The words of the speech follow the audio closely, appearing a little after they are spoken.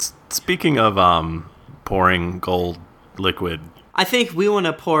speaking of pouring gold liquid, I think we want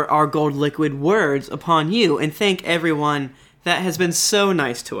to pour our gold liquid words upon you and thank everyone that has been so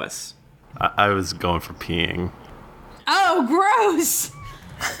nice to us. I was going for peeing. Oh, gross!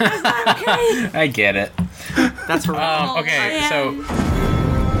 That's not okay. I get it. That's right. Okay, man. so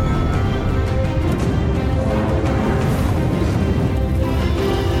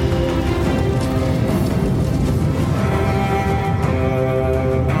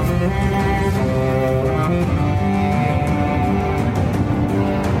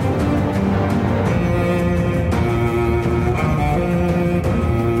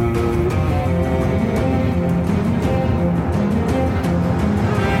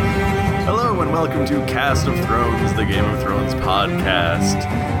welcome to Cast of Thrones, the Game of Thrones podcast.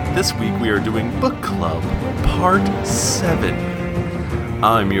 This week we are doing Book Club, Part 7.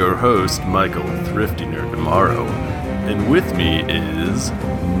 I'm your host, Michael Thrifty Nerd Tomorrow, and with me is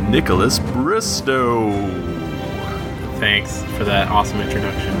Nicholas Bristow. Thanks for that awesome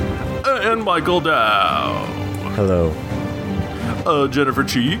introduction. And Michael Dow. Hello. Jennifer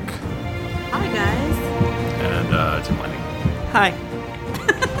Cheek. Hi, guys. And Tim Lanning. Hi.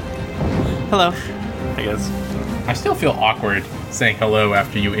 Hello. I guess. I still feel awkward saying hello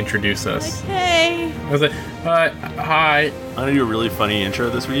after you introduce us. Hey. I was like, hi. I'm gonna do a really funny intro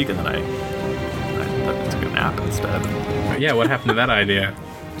this week, and then I took a nap instead. Yeah, what happened to that idea?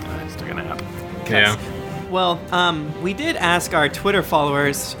 I just took a nap. Yeah. Well, we did ask our Twitter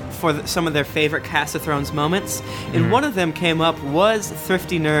followers for some of their favorite Cast of Thrones moments, and one of them came up was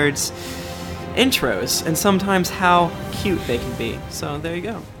Thrifty Nerd's intros, and sometimes how cute they can be. So there you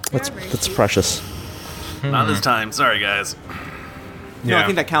go. That's precious. Not this time. Sorry, guys. No, Yeah. I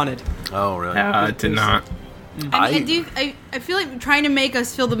think that counted. Oh, really? It did not. I feel like trying to make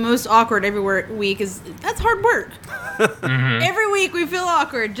us feel the most awkward every week that's hard work. Every week we feel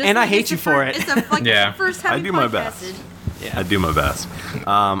awkward. Just And I like hate it's you the for fir- it. It's the Yeah. first time I we do my podcasted. best. Yeah. I do my best.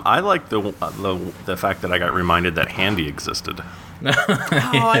 I like the fact that I got reminded that Handy existed. Oh,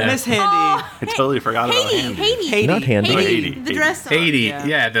 I miss Handy. I totally forgot about Handy. Haiti. Not handy. Haiti. The dress song. Haiti, Yeah.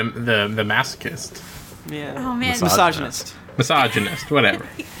 yeah, the masochist. Yeah. Oh, man. Misogynist. Misogynist, whatever.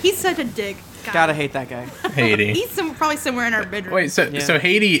 He's such a dick. God. Gotta hate that guy. Haiti. He's probably somewhere in our bedroom. Wait, so Yeah.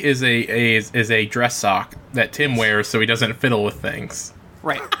 Haiti is a dress sock that Tim wears so he doesn't fiddle with things.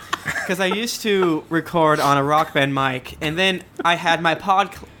 Right. Because I used to record on a Rock Band mic, and then I had my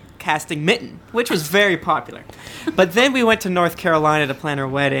podcasting mitten, which was very popular. But then we went to North Carolina to plan our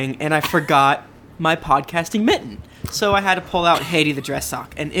wedding, and I forgot my podcasting mitten. So I had to pull out Haiti the dress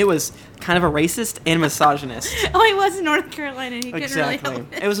sock, and it was kind of a racist and misogynist. Oh, he was in North Carolina. He couldn't really Exactly.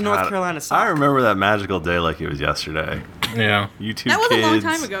 help it. It was a North Carolina sock. I remember that magical day like it was yesterday. Yeah. You two That was kids a long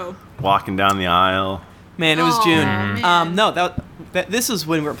time ago. walking down the aisle. Man, it was Oh, June. man. No, this was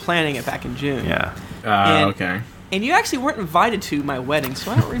when we were planning it back in June. Yeah. And- Okay. And you actually weren't invited to my wedding,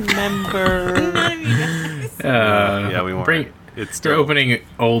 so I don't remember. None of you guys. Yeah, we weren't. Bring, It's you're still opening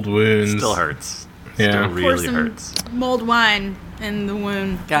old wounds. still hurts. Yeah. Still Pour really some hurts. mulled wine in the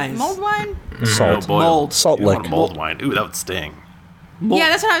wound. Guys. Mulled wine? Salt. Mold. Salt You want lick. mold wine. Ooh, that would sting. Yeah,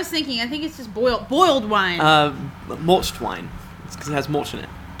 that's what I was thinking. I think it's just boiled wine. Mulched wine. It's because it has mulch in it.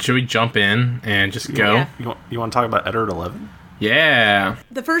 Should we jump in and just go? Yeah. You want to talk about Eddard 11? Yeah.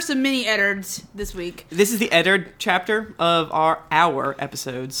 The first of many Eddards this week. This is the Eddard chapter of our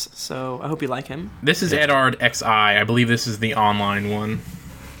episodes, so I hope you like him. This is Eddard XI. I believe this is the online one.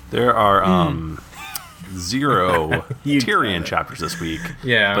 There are 0 You Tyrion got it. chapters this week.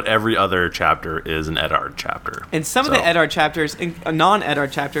 Yeah. But every other chapter is an Eddard chapter. And some of the Eddard chapters,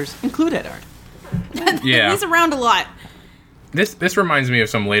 non-Eddard chapters, include Eddard. Yeah. He's around a lot. This reminds me of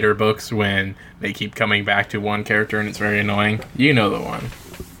some later books when they keep coming back to one character and it's very annoying. You know the one.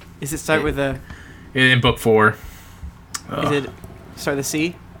 Is it start with a? In book 4. Is it start with a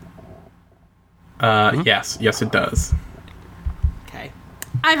C? Yes, it does. Okay.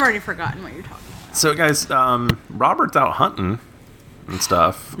 I've already forgotten what you're talking about. So, guys, Robert's out hunting and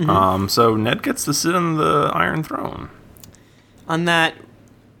stuff. So Ned gets to sit on the Iron Throne. On that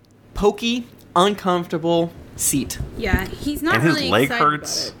pokey, uncomfortable seat. Yeah, he's not And his really leg excited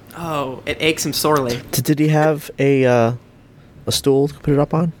hurts. about it. Oh, it aches him sorely. Did he have a stool to put it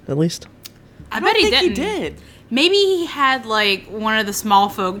up on, at least? I bet he think didn't. he did. Maybe he had like one of the small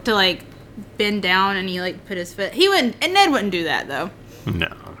folk to like bend down and he like put his foot. He wouldn't, and Ned wouldn't do that though.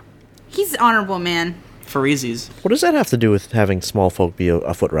 No. He's an honorable man. Pharises. What does that have to do with having small folk be a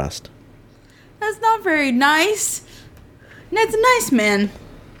footrest? That's not very nice. Ned's a nice man,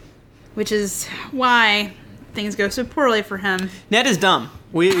 which is why things go so poorly for him. Ned is dumb.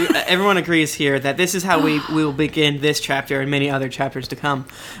 Everyone agrees here that this is how we will begin this chapter and many other chapters to come.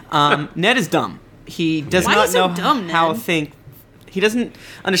 Ned is dumb. He does Why not is he so know dumb, how Ned? think. He doesn't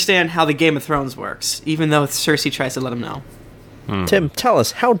understand how the Game of Thrones works, even though Cersei tries to let him know. Tim, tell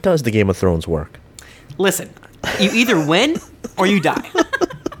us, how does the Game of Thrones work? Listen, you either win or you die.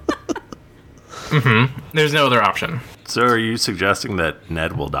 There's no other option. So are you suggesting that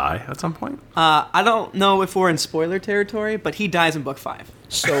Ned will die at some point? I don't know if we're in spoiler territory, but he dies in book 5.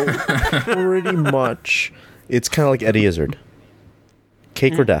 So, pretty much, it's kind of like Eddie Izzard.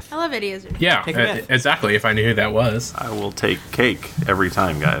 Cake or death? I love Eddie Izzard. Yeah, Take a bet. exactly. If I knew who that was. I will take cake every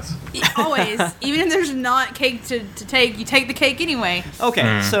time, guys. Always. Even if there's not cake to take, you take the cake anyway.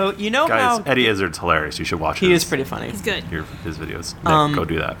 Okay, so you know Guys, how Eddie Izzard's hilarious. You should watch he his, is pretty funny. He's good. his videos. Nick, go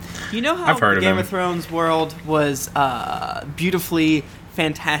do that. You know how I've heard the of Game him. of Thrones world was beautifully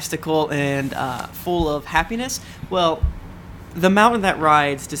fantastical and full of happiness? Well, the mountain that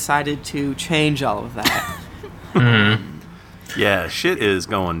rides decided to change all of that. Yeah, shit is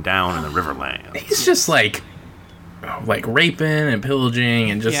going down in the Riverland. He's just like raping and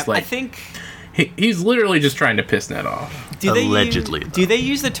pillaging and just Yeah, I think. he's literally just trying to piss Ned off. Allegedly, Do they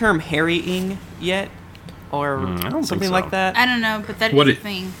use the term harrying yet? Or I don't think something so. like that? I don't know, but that is What a it-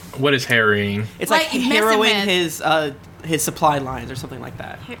 thing. What is harrying? It's like Like messing harrowing with- his supply lines or something like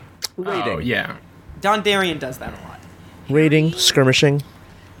that. Raiding. Oh yeah. Don Darien does that a lot. Raiding, skirmishing.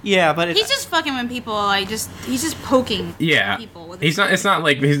 Yeah, but He's just fucking with people, he's just poking Yeah, people. With he's not. It's not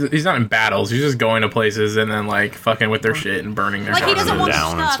like he's not in battles. He's just going to places and then like fucking with their shit and burning their Like, he houses. doesn't want their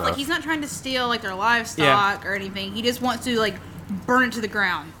down and stuff. stuff. Like, he's not trying to steal, like, their livestock or anything. He just wants to, like, burn it to the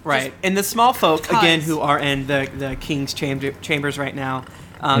ground. right. And the small folk, Cause. again, who are in the king's chambers right now,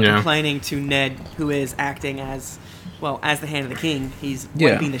 Yeah. complaining to Ned, who is acting as the hand of the king. He's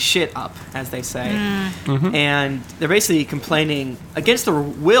Yeah. wiping the shit up, as they say. And they're basically complaining against their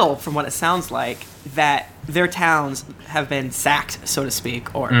will, from what it sounds like, that their towns have been sacked, so to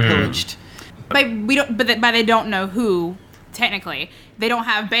speak, or pillaged. But they don't know who, technically. They don't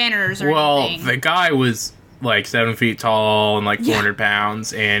have banners or Well, anything. the guy was like 7 feet tall and like Yeah. 400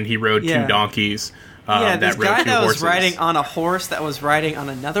 pounds, and he rode Yeah. 2 donkeys. Yeah, this that rode guy 2 that was horses. riding on a horse that was riding on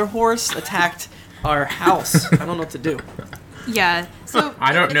another horse attacked our house. I don't know what to do. Yeah. So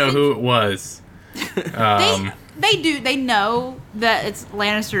I don't know who it was. They know that it's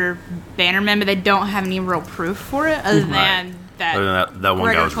Lannister bannermen, but they don't have any real proof for it other than that. Other than that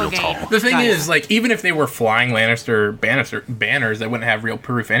one guy Gregor was real Clegane. tall. The thing Guys. is, like, even if they were flying Lannister banners, they wouldn't have real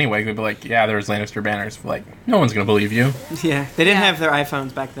proof anyway. They'd be like, yeah, there was Lannister banners. Like, no one's gonna believe you. Yeah, they didn't Yeah. have their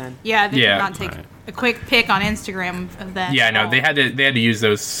iPhones back then. Yeah, they Yeah. did not take Right. a quick pic on Instagram of that. Yeah, no, at they all. had to use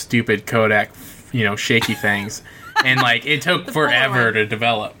those stupid Kodak, shaky things, and like it took The forever Polaroid. to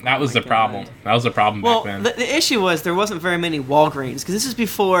develop. That was the problem. That was the problem Well, back then. the issue was there wasn't very many Walgreens, because this is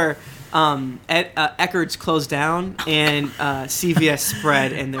before Eckerd's closed down and CVS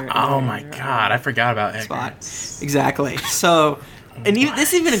spread in their. Oh their- my god, I forgot about spot. Eggers. Exactly. So, and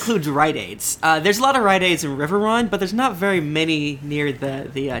this even includes Rite Aids. There's a lot of Rite Aids in River Run, but the's not very many near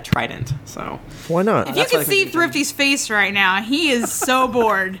the Trident. So, Why not? If you That's what can I see think. Thrifty's face right now, he is so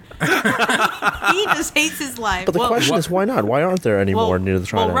bored. He just hates his life. But the question is, why not? Why aren't there any more near the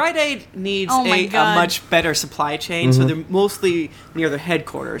Trident? Rite Aid needs Oh my a God. much better supply chain, so they're mostly near their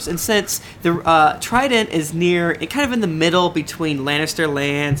headquarters. And since the Trident is kind of in the middle between Lannister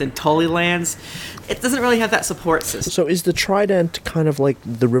lands and Tully lands, it doesn't really have that support system. So is the Trident kind of like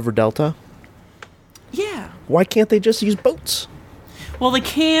the River Delta? Yeah. Why can't they just use boats? Well, they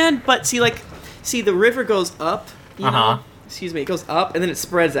can, but see, the river goes up. You Uh-huh. know? Excuse me, it goes up and then it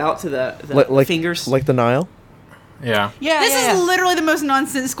spreads out to the Like fingers. like the Nile? Yeah. yeah, this yeah, is yeah. literally the most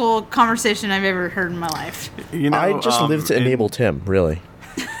nonsensical conversation I've ever heard in my life. You know, I just live to enable Tim, really.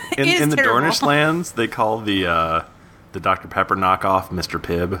 In, It is in the terrible. Dornish lands, they call the Dr. Pepper knockoff Mr.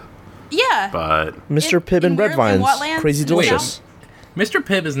 Pibb, Yeah. but Mr. Pibb in and Red Maryland, Vines, what lands? Crazy Wait. Delicious. Mr.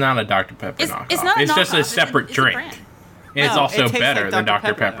 Pibb is not a Dr. Pepper it's, knockoff. it's not a It's just knockoff, a separate it's a drink. brand. And it's No, also it tastes better like than Dr.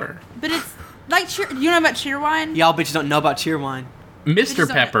 Dr. Pepper, Pepper. But it's like you know about Cheerwine? Y'all bitches don't know about Cheerwine. Mr.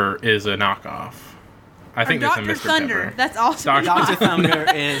 just- Pepper is a knockoff. I Or think that's a Dr. Mr. Thunder. Pepper. That's also Dr. Dr. Thunder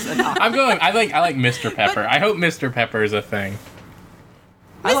is a knock. I'm going. I like Mr. Pepper. I hope Mr. Pepper is a thing,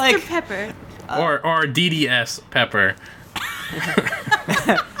 I Mr. like Pepper. or DDS Pepper.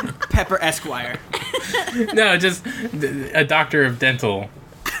 Pepper Esquire. No, just a doctor of dental.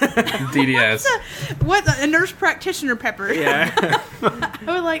 DDS. What a nurse practitioner Pepper. Yeah. I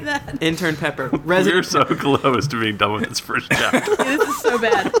would like that. Intern Pepper. we're Resident. so close to being done with this first chapter. This is so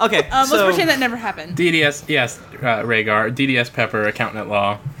bad. Okay, Let's so pretend that never happened. DDS, yes, Rhaegar. DDS Pepper, accountant at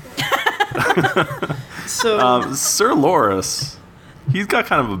law. So Sir Loras, he's got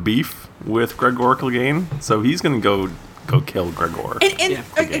kind of a beef with Gregor Clegane, so he's gonna go kill Gregor. And Yeah,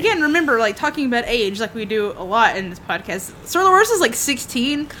 okay. again, remember, like, talking about age, like we do a lot in this podcast, Sir Loras is like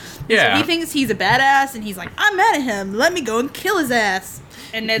 16. Yeah. So he thinks he's a badass, and he's like, I'm mad at him. Let me go and kill his ass.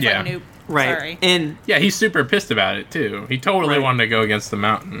 And Ned's Yeah. like, nope. right, Sorry. and Yeah, he's super pissed about it too. He totally Right. wanted to go against the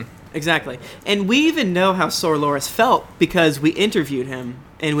mountain. exactly, and we even know how Sir Loras felt because we interviewed him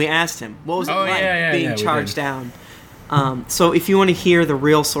and we asked him what was it Oh, like yeah, being we charged did. down. So if you want to hear the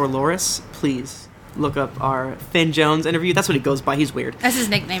real Sir Loras, please look up our Finn Jones interview. That's what he goes by. He's weird. That's his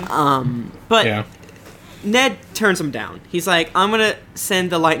nickname. But Yeah. Ned turns him down. He's like, I'm gonna send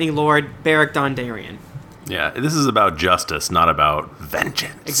the Lightning Lord Beric Dondarrion. Yeah, this is about justice, not about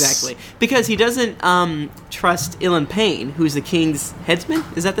vengeance. Exactly. Because he doesn't trust Ilan Payne, who's the king's headsman.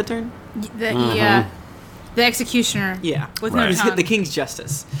 Is that the term? Yeah. The executioner. Yeah. With Right. no tongue. The king's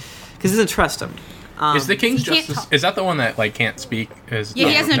justice. Because he doesn't trust him. Is the King's he can't Justice? talk. Is that the one that like can't speak? Yeah,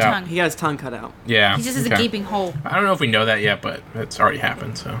 he has no tongue. He got his tongue cut out. Yeah. He just has a okay. gaping hole. I don't know if we know that yet, but it's already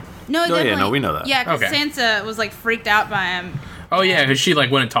happened. So. No, yeah, definitely. no, we know that. Yeah, because Okay. Sansa was like freaked out by him. Oh yeah, because she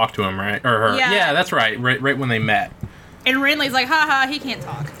like wouldn't talk to him, right? Or her. Yeah. Yeah, that's right. Right when they met. And Renly's like, haha, he can't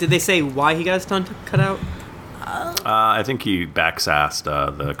talk. Did they say why he got his tongue cut out? I think he backsassed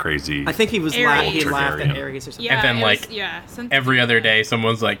the crazy. I think he was Ares. he laughed at Targaryen. Ares or something. Yeah, then, it was- like, yeah, something Every like other that. day,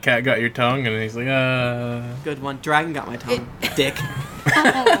 someone's like, "Cat got your tongue," and he's like, Good one. Dragon got my tongue. Dick.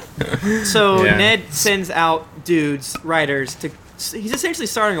 So Yeah. Ned sends out dudes, writers, to. He's essentially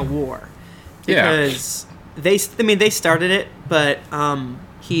starting a war. Yeah. Because they started it, but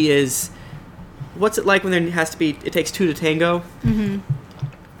he is. What's it like when there has to be? It takes two to tango. Mm-hmm.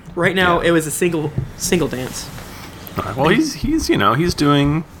 Right now, Yeah. it was a single dance. Well, he's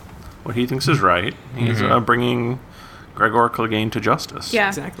doing what he thinks is right. He's bringing Gregor Clegane to justice. Yeah,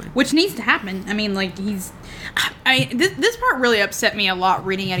 Exactly. Which needs to happen. I mean, like this part really upset me a lot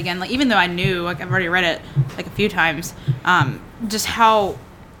reading it again. Like even though I knew, like I've already read it like a few times, just how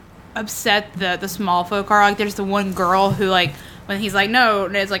upset the small folk are. Like there's the one girl who like when he's like no,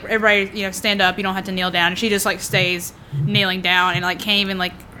 and it's like everybody stand up. You don't have to kneel down. And she just like stays kneeling down and like can't even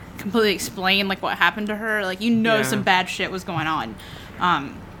like completely explain like what happened to her. Like Yeah. some bad shit was going on.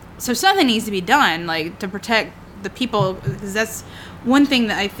 So something needs to be done like to protect the people, because that's one thing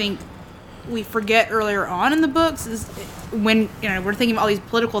that I think we forget earlier on in the books is when we're thinking of all these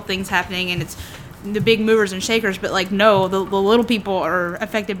political things happening and it's the big movers and shakers, but like no, the little people are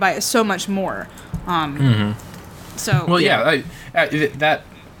affected by it so much more. So Well, yeah, that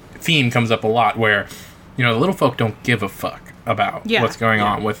theme comes up a lot where, the little folk don't give a fuck about Yeah. what's going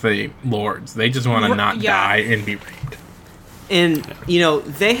on with the lords. They just want to not Yeah. die and be raped. And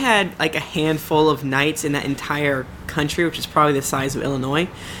they had like a handful of knights in that entire country, which is probably the size of Illinois.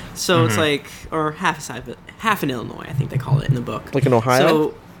 So it's like, or half a size, but half in Illinois, I think they call it in the book. Like in Ohio?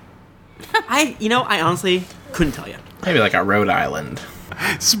 So I honestly couldn't tell you. Maybe like a Rhode Island.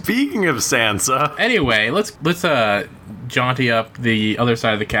 Speaking of Sansa, Anyway, let's jaunty up the other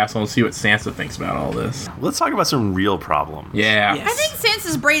side of the castle and see what Sansa thinks about all this. let's talk about some real problems. Yeah. Yes. I think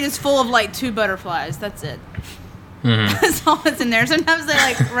Sansa's brain is full of like 2 butterflies. That's it. That's all that's in there. Sometimes they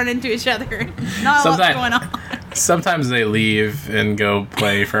like run into each other. Not a lot's Sometimes- going on. Sometimes they leave and go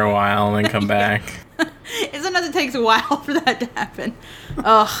play for a while and then come back. And sometimes it takes a while for that to happen.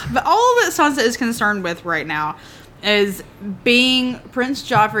 But all that Sansa is concerned with right now is being Prince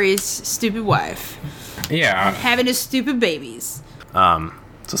Joffrey's stupid wife, Yeah. having his stupid babies. So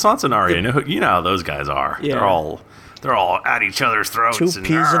Sansa and Arya, you know how those guys are. Yeah. They're all at each other's throats. Two and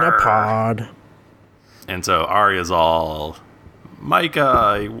peas in a "Arr." pod. And so Arya's all,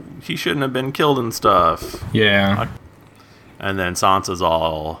 Micah, he shouldn't have been killed and stuff. Yeah. And then Sansa's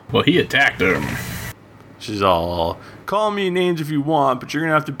all, Well, he attacked him. she's all, call me names if you want, but you're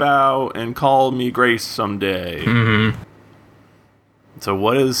gonna have to bow and call me Grace someday. Mm-hmm. So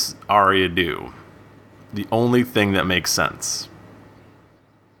what does Arya do? The only thing that makes sense.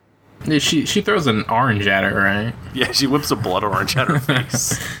 She throws an orange at her, right? Yeah, she whips a blood orange at her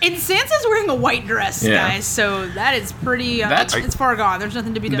face. And Sansa's wearing a white dress, Yeah. guys, so that is pretty. That's- it's far gone. There's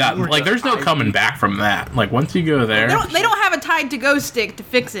nothing to be done. That, with like, it. there's no coming back from that. Like, once you go there, They don't have a tied to go stick to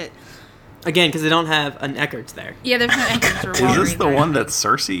fix it. Again, because they don't have an Eckert's there. Yeah, there's no entrance or Is water this the either. one that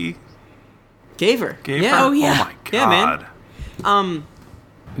Cersei Gave her. gave yeah. her? Oh, yeah. Oh my god. Yeah, man.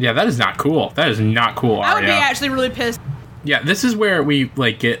 yeah, that is not cool. That is not cool, I would be Arya. actually really pissed. Yeah, this is where we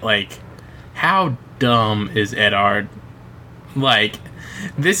like get like, how dumb is Eddard? Like,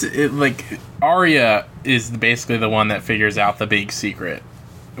 Arya is basically the one that figures out the big secret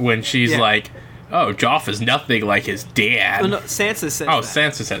when she's Yeah. like, "Oh, Joff is nothing like his dad." Oh, no, Sansa says Oh, that.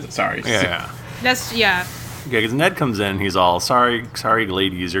 Sansa says it. Sorry. Yeah. That's yeah. Okay, because Ned comes in, he's all, sorry,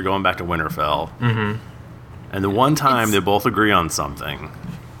 ladies, you're going back to Winterfell. Mm-hmm. And the one time they both agree on something.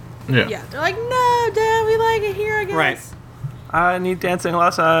 Yeah. Yeah, they're like, no, Dad, we like it here, I guess. Right. I need dancing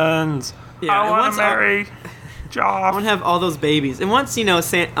lessons. Yeah, I and want once to marry I Joff. want to have all those babies. And once,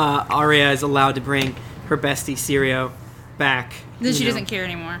 Arya is allowed to bring her bestie, Syrio, back. Then she you know, doesn't care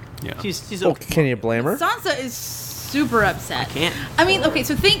anymore. Yeah. She's Oh, okay. can you blame her? Sansa is super upset. I can't. I mean, okay,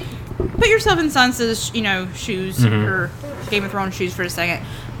 so put yourself in Sansa's, shoes, Mm-hmm. or Game of Thrones shoes for a second.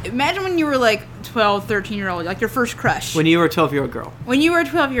 Imagine when you were like 12, 13-year-old, like your first crush. When you were a 12-year-old girl. When you were a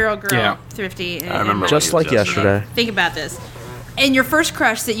 12-year-old girl, Yeah. Thrifty. I remember Just like yesterday. Think about this. And your first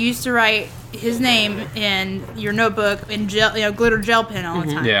crush that you used to write his name in your notebook in gel, glitter gel pen all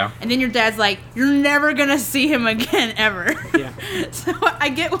the time. Yeah. And then your dad's like, you're never going to see him again, ever. Yeah. So I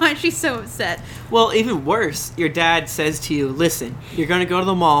get why she's so upset. Well, even worse, your dad says to you, listen, you're going to go to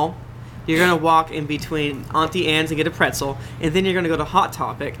the mall, you're going to walk in between Auntie Anne's and get a pretzel, and then you're going to go to Hot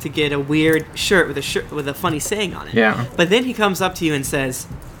Topic to get a weird shirt with a funny saying on it. Yeah. But then he comes up to you and says,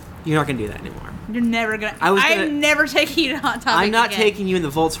 you're not going to do that anymore. You're never going to. I'm I'm never taking you to Hot Topic I'm not again. taking you in the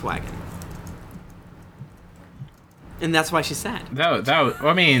Volkswagen. And that's why she's sad.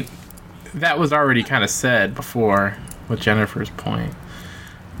 That was already kind of said before with Jennifer's point.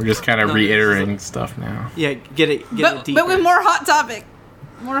 We're just kind of No, reiterating stuff now. Yeah, get it But deeper. with more Hot Topic.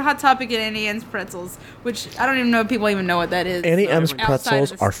 More Hot Topic and Annie M's pretzels, which I don't even know if people even know what that is. Annie M's outside of pretzels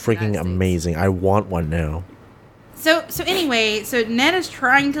the are United freaking States. amazing. I want one now. So anyway, Ned is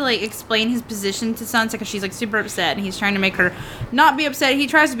trying to like explain his position to Sansa because she's like super upset, and he's trying to make her not be upset. He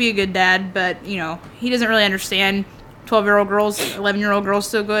tries to be a good dad, but he doesn't really understand 12-year-old girls, 11-year-old girls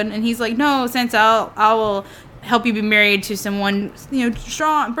so good. And he's like, no, Sansa, I will help you be married to someone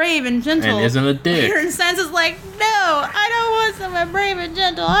strong, brave, and gentle. And isn't a dick. And Sansa's like, no, I don't want someone brave and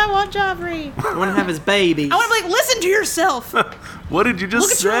gentle. I want Joffrey. I want to have his babies. I want to be like, listen to yourself. What did you just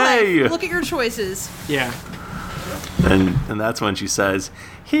Look at your say? life. Look at your choices. Yeah. And that's when she says,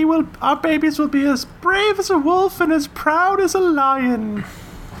 our babies will be as brave as a wolf and as proud as a lion.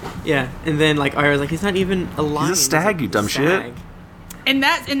 Yeah. And then Arya's like, he's not even a lion. stag, you dumb shit. And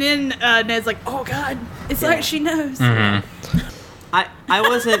then Ned's like, oh God, it's like she knows. I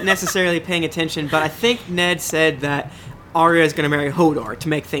wasn't necessarily paying attention, but I think Ned said that Arya is going to marry Hodor to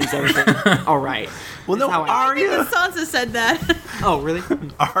make everything all right. Well, no, That's how I think Arya. that Sansa said that. Oh, really?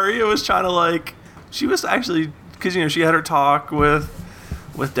 Arya was trying to she was actually, because she had her talk with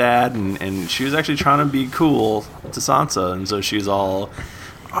Dad, and she was actually trying to be cool to Sansa, and so she's all,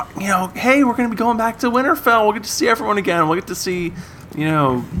 hey, we're gonna be going back to Winterfell. We'll get to see everyone again. We'll get to see,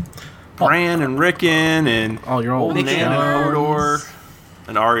 Bran and Rickon and All your old Nan and friends. Hodor.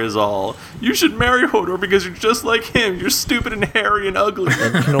 And Arya's all, you should marry Hodor because you're just like him. You're stupid and hairy and ugly.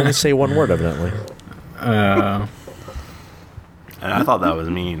 You can only say one word, evidently. And I thought that was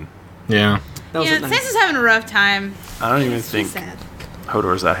mean. Yeah. That was Yeah, nice. Sansa's having a rough time. I don't even She's think sad.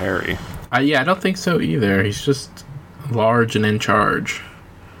 Hodor's that hairy. I don't think so either. He's just large and in charge.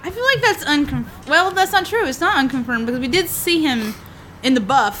 I feel like that's well, that's not true. It's not unconfirmed because we did see him in the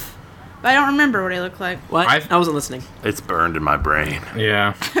buff, but I don't remember what he looked like. What? I've- I wasn't listening. It's burned in my brain.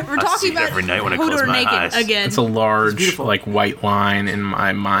 Yeah. We're I see talking it about every night when I Hodor close my naked eyes. again. It's a large, beautiful. white line in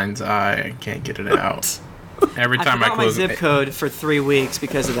my mind's eye. I can't get it out. Every I time I forgot my close zip it. code for 3 weeks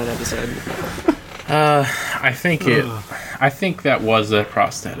because of that episode. I think that was a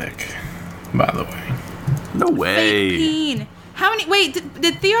prosthetic, by the way. No fake way. peen. How many? Wait,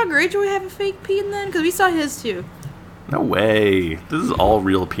 did Theon Greyjoy have a fake peen then? Because we saw his too. No way. This is all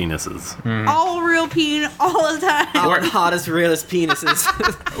real penises. All real peen all the time. Our hottest, realest penises.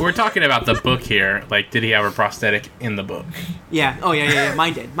 We're talking about the book here. Like, did he have a prosthetic in the book? Yeah. Oh, yeah.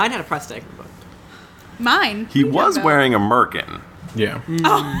 Mine did. Mine had a prosthetic in the book. Mine. He was wearing a merkin, Yeah.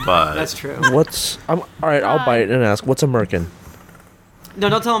 but That's true. All right, I'll bite and ask, what's a merkin? No,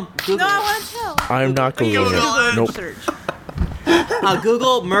 don't tell him. Google No, I it. want to tell. I'm not Googling it. Nope. Search.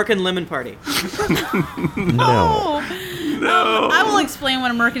 Google Merkin Lemon Party. No. Oh. I will explain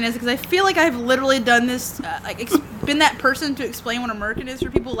what a merkin is because I feel like I've literally done this, been that person to explain what a merkin is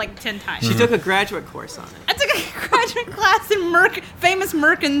for people 10 times. She took a graduate course on it. I took a graduate class in famous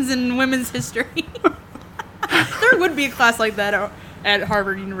merkins in women's history. There would be a class like that at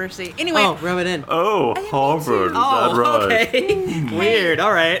Harvard University. Anyway, Oh, rub it in. oh, Harvard, is that right? Okay. Weird.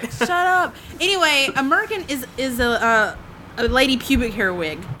 All right. shut up. Anyway, a merkin is a lady pubic hair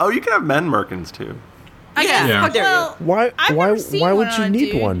wig. Oh, you can have men merkins too. I Yeah. guess. Yeah. How dare you. Well, Why I've never seen why would one you on a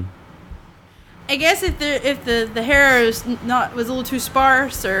need dude. one? I guess if the hair was a little too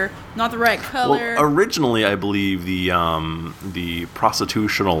sparse or not the right color. Well, originally, I believe the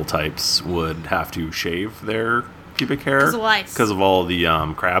prostitutional types would have to shave their pubic hair 'Cause of lice. because of all the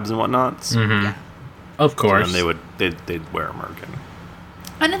crabs and whatnots. Yeah. Of course. And they'd wear a merkin.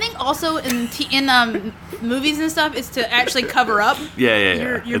 And I think also in movies and stuff is to actually cover up.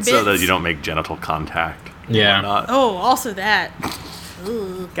 Yeah. Your It's so that bits. you don't make genital contact. and Yeah. whatnot. Oh, also that.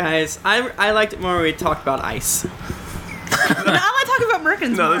 Guys, I liked it more when we talked about ice. I like talking about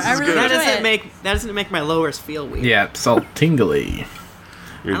merkins No, more. this I is really good. enjoy That doesn't make my lowers feel weird. Yeah, salt tingly.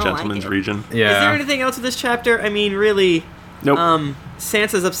 Your I don't like gentleman's it. region. Yeah. Is there anything else in this chapter? I mean, really, Nope.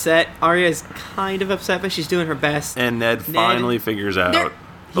 Sansa's upset. Arya's kind of upset, but she's doing her best. and Ned finally figures out They're-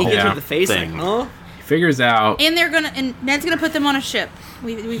 He gives Yeah. her the face thing. like, huh? Figures out. And Ned's gonna put them on a ship.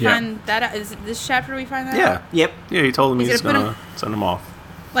 We Yeah. find that out. Is it this chapter we find that Yeah. out? Yep. Yeah, he told him He's he's gonna put gonna send him off.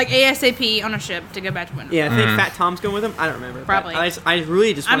 Like ASAP on a ship to go back to Winterfell. Yeah, I think Fat Tom's going with him. I don't remember. but Probably. I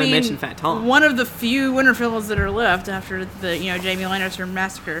really just want to mention Fat Tom. one of the few Winterfells that are left after the Jaime Lannister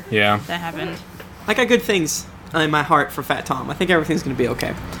massacre Yeah. that happened. I got good things in my heart for Fat Tom. I think everything's going to be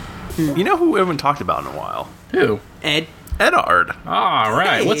okay. You know who we haven't talked about in a while? Who? Ed, Eddard. All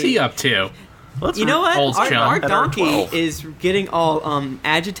right. Hey. What's he up to? Let's you know what? Old chum. Our Eddard donkey 12. is getting all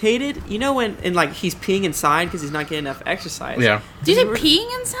agitated. You know when like he's peeing inside because he's not getting enough exercise. Yeah. Do you say We're-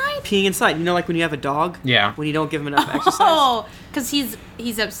 peeing inside? Peeing inside. You know, like when you have a dog. Yeah. When you don't give him enough exercise. Oh, because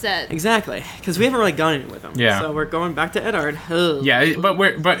he's upset. Exactly, because we haven't really gone anywhere with him. Yeah. So we're going back to Eddard. Ugh. Yeah, but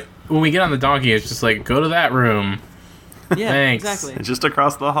when we get on the donkey, it's just like, go to that room. Yeah. Thanks. Exactly. It's just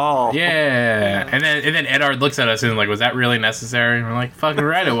across the hall. Yeah. And then Eddard looks at us and like, was that really necessary? And we're like, fucking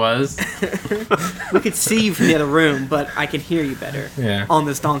right it was. We could see you from the other room, but I can hear you better. Yeah. On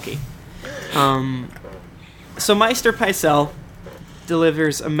this donkey. So Meister Pycelle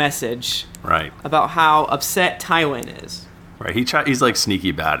delivers a message Right. about how upset Tywin is. Right. He's like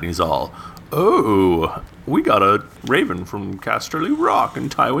sneaky bad, and he's all, "Oh, we got a raven from Casterly Rock,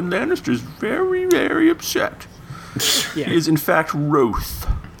 and Tywin Lannister's very, very upset. Yeah. He is in fact wroth."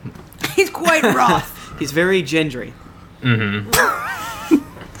 He's quite wroth. He's very gendry.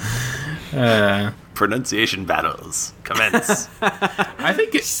 Pronunciation battles commence. I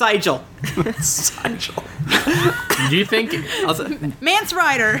think it's. Sigil. Sigil. Do you think. Also, Mance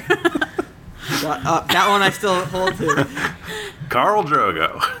Rider. that one I still hold to. Khal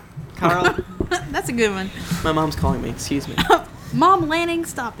Drogo. Carl, That's a good one. my mom's calling me. Excuse me. Mom Lanning,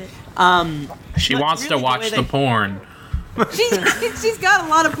 stop it. She But wants to really the watch way the they- porn. She's got a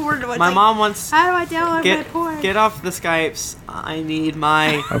lot of porn to watch. My Like, mom wants How do I download my get porn? get off the Skypes. I need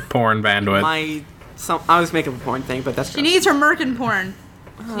my A porn bandwidth. I was making a porn thing, but that's She gross. needs her Merkin porn.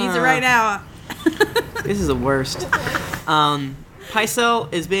 She needs it right now. This is the worst.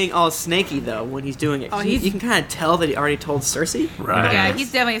 Pycelle is being all snaky though when he's doing it. Oh, You- he's- you can kind of tell that he already told Cersei. Right. Yeah,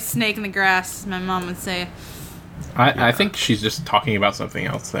 he's definitely a snake in the grass, as my mom would say. I think she's just talking about something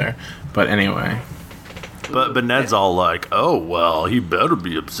else there. But anyway. But Ned's all like, "Oh well, he better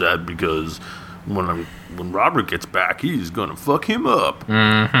be upset because when Robert gets back, he's gonna fuck him up."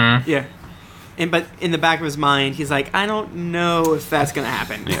 Yeah. But in the back of his mind, he's like, I don't know if that's gonna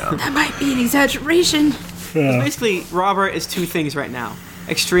happen. Yeah. That might be an exaggeration. Basically, Robert is two things right now: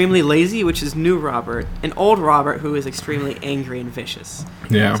 extremely lazy, which is new Robert, and old Robert, who is extremely angry and vicious.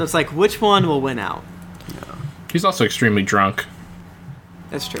 Yeah. So it's like, which one will win out? He's also extremely drunk.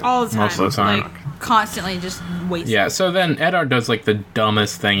 That's true. All the time. Most of the time. Like, constantly just wasted. Yeah, so then Eddard does like the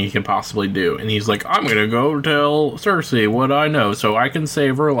dumbest thing he can possibly do. And he's like, I'm gonna go tell Cersei what I know so I can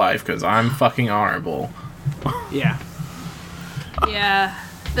save her life because I'm fucking honorable. Yeah. Yeah.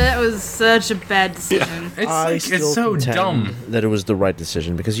 That was such a bad decision. It's I like, still it's so contend dumb. that it was the right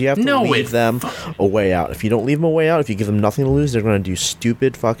decision because you have to No, leave it them a way out. If you don't leave them a way out, if you give them nothing to lose, they're going to do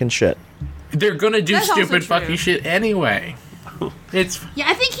stupid fucking shit. They're gonna do That's also stupid true. fucking shit anyway. It's Yeah,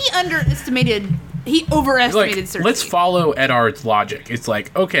 I think he overestimated like, Cersei. let's follow Eddard's logic. It's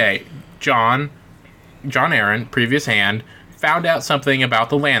like, okay, John Arryn, previous hand, found out something about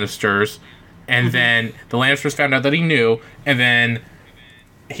the Lannisters, and then the Lannisters found out that he knew, and then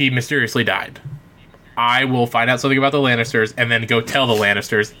he mysteriously died. I will find out something about the Lannisters, and then go tell the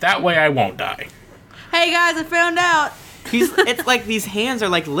Lannisters. That way I won't die. Hey guys, I found out. It's like these hands are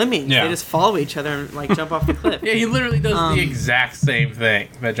like lemmings. Yeah. They just follow each other and like jump off the cliff. Yeah, he literally does the exact same thing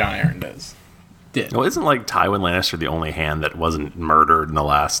that John Arryn does. Did. Well, isn't like Tywin Lannister the only hand that wasn't murdered in the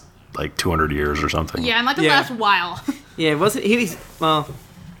last like 200 years or something? Yeah, in like the Yeah. last while. Yeah, wasn't he? Was, well,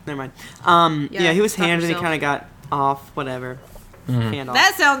 never mind. Yeah, he was stop handed and he yourself. kind of got off. Whatever. Hand off.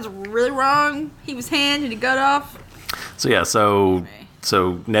 That sounds really wrong. He was hand and he got off. So yeah, so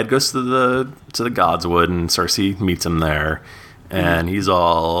so Ned goes to the Godswood, and Cersei meets him there, and he's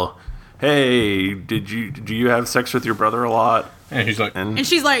all, "Hey, do you have sex with your brother a lot?" And she's like, And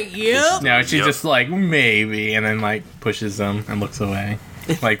she's like, yep. no, she's Yep. just like, maybe, and then like pushes him and looks away,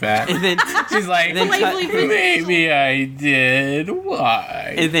 like that. And then She's like, then cut- maybe I did.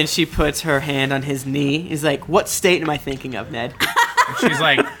 Why? and then she puts her hand on his knee. He's like, "What state am I thinking of, Ned?" She's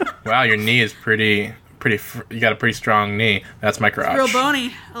like, wow, your knee is pretty. You got a pretty strong knee. That's my crotch. Real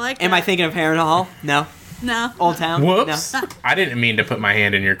bony. I like that. Am I thinking of Harrenhal? No. No. Old Town? Whoops! No. I didn't mean to put my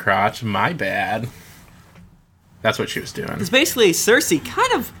hand in your crotch. My bad. That's what she was doing. It's basically Cersei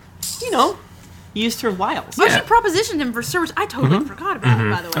kind of, used her wiles. Oh, Yeah. she propositioned him for service. I totally forgot about it,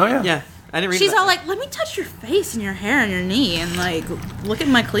 by the way. Oh yeah. Yeah, I didn't read She's about all like, let me touch your face and your hair and your knee and, like, look at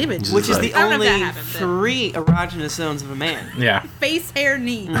my cleavage. Just which is like- the I don't know if only that happened, but- 3 erogenous zones of a man. Yeah. Face, hair,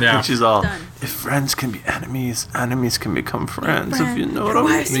 knee. Yeah. And she's all, Done. "If friends can be enemies, enemies can become friends. If you know what I Your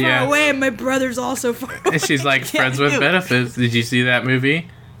mean." wife's far Yeah. away and my brother's also far away. And she's like, friends with you. benefits. Did you see that movie?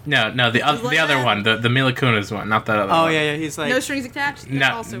 No, the like other that? one, the Mila Kunis one, not that other Oh, one. yeah, he's like, No strings attached? They're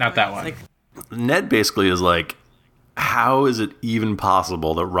Not also that friends. one. Like- Ned basically is like, how is it even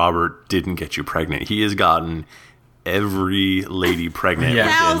possible that Robert didn't get you pregnant? He has gotten every lady pregnant Yeah.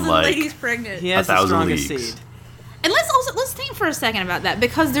 within 1,000 like ladies pregnant. he has the 1,000 strongest leagues. seed. And let's think for a second about that,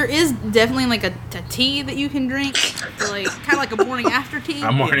 because there is definitely like a tea that you can drink, like kind of like a morning after tea.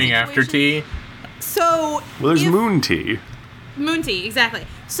 A morning after situation. tea. So Well, there's if- moon tea. moon tea, exactly.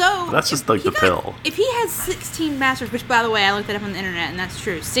 So That's just if like he the pill. If he has 16 bastards, which by the way I looked it up on the internet and that's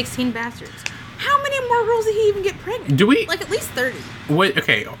true, 16 bastards. How many more girls did he even get pregnant? Do we- like at least 30? Wait,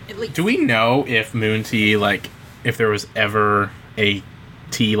 okay. At least. Do we know if moon tea, like, if there was ever a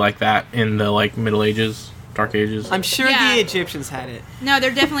tea like that in the like Middle Ages, Dark Ages? I'm sure Yeah. the Egyptians had it. No,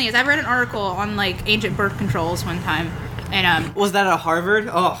 there definitely is. I've read an article on like ancient birth controls one time, and Was that at Harvard?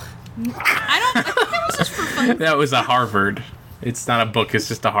 Oh, I think that was just for fun. That was a Harvard. It's not a book. It's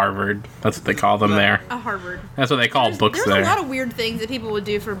just a Harvard. That's what they call them there. A Harvard. That's what they call books There was there. a lot of weird things that people would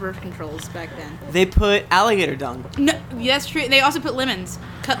do for birth controls back then. they put alligator dung. No, that's true. They also put lemons,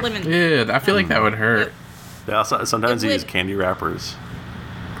 cut lemons. Yeah, I feel like that would hurt. They also sometimes It they use would- candy wrappers.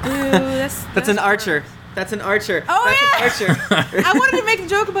 Ooh, that's an gross. archer. That's an archer. Oh, That's yeah! an archer. I wanted to make a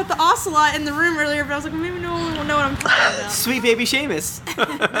joke about the ocelot in the room earlier, but I was like, maybe no one will know what I'm talking about. Sweet baby Seamus.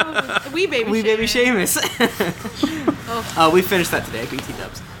 Wee baby. Wee baby Seamus. Seamus. We finished that today, BT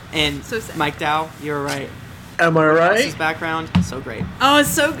Dubs. And So sad. Mike Dow, you're right. Am I His background, so great. Oh, it's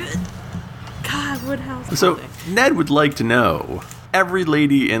so good. God, Woodhouse. So Ned would like to know. Every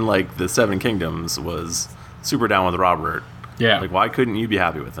lady in like the Seven Kingdoms was super down with Robert. Yeah. Like, why couldn't you be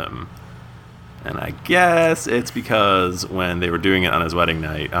happy with him? And I guess it's because when they were doing it on their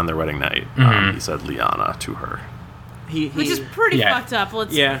wedding night, he said Lyanna to her. Which is pretty Yeah. fucked up.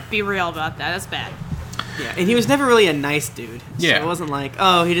 Let's Yeah. be real about that. That's bad. Yeah, and he was never really a nice dude. Yeah. So it wasn't like,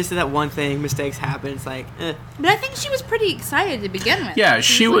 oh, he just did that one thing, mistakes happen. It's like, But I think she was pretty excited to begin with. Yeah,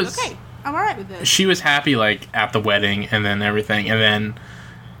 she like, was- okay, I'm alright with this. She was happy, like, at the wedding and then everything. And then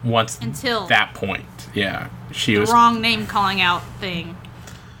once Until that point, yeah, she the was. wrong name calling out thing.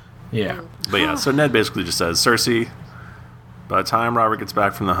 Yeah. But yeah, so Ned basically just says, Cersei, by the time Robert gets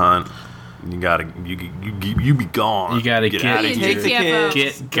back from the hunt, you be gone. You gotta get get- out of Take here. take the TFO.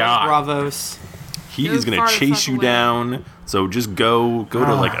 kids, Get go to got. Bravos. He Go is gonna far the chase fuck you away. down. So just go to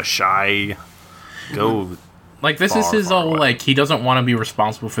like a shy, go. Like, this is Far, his far whole, away. like, he doesn't want to be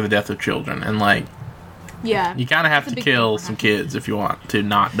responsible for the death of children. And, like, Yeah. you kind of have That's a to big kill thing for some him. kids if you want to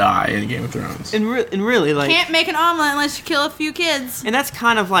not die in Game of Thrones. And really, like, Can't make an omelet unless you kill a few kids. and that's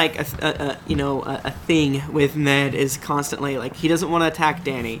kind of like a thing with Ned is constantly like he doesn't want to attack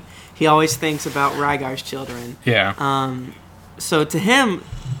Dany. He always thinks about Rhaegar's children. Yeah. So to him,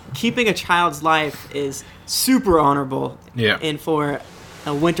 keeping a child's life is super honorable. Yeah. And for a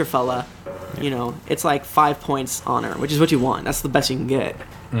Winterfella, it's like 5 points honor, which is what you want. That's the best you can get.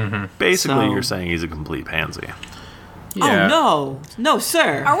 Basically, So- you're saying he's a complete pansy. Yeah. Oh no,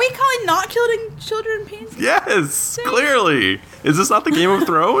 sir. Are we calling not killing children pansy? Yes, clearly. Is this not the Game of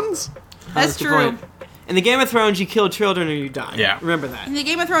Thrones? That's the true. point. In the Game of Thrones, you kill children or you die. Yeah. Remember that. In the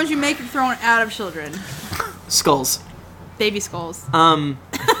Game of Thrones, you make it thrown out of children. Skulls. Baby skulls.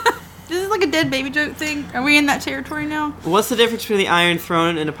 This is like a dead baby joke thing. Are we in that territory now? What's the difference between the Iron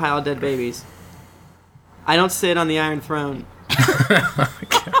Throne and a pile of dead babies? I don't sit on the Iron Throne.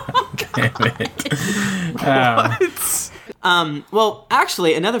 Well,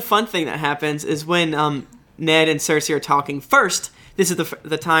 actually, another fun thing that happens is when Ned and Cersei are talking. First, this is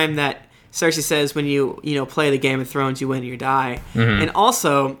the time that Cersei says, when you play the Game of Thrones, you win or you die. And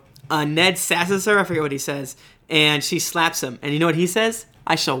also, Ned sasses her. I forget what he says. and she slaps him. And you know what he says?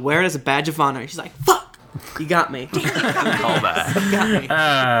 I shall wear it as a badge of honor. She's like, fuck! You got me. You Call that.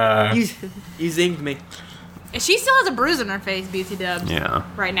 got me. You zinged me. She still has a bruise on her face, BT Dubs. Yeah.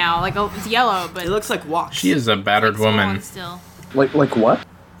 Right now, like it's yellow, but It looks like walk. She is a battered swollen woman. still. Like what?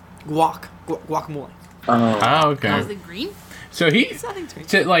 Guacamole. Oh, Was okay. it green? So Nothing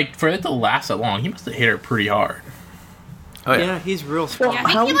to for it to last that long, he must have hit her pretty hard. Oh, Yeah, he's real strong. Yeah,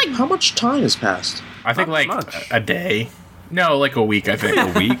 I think he, like- how much time has passed? I think Not like much. a day. No, like a week. I think.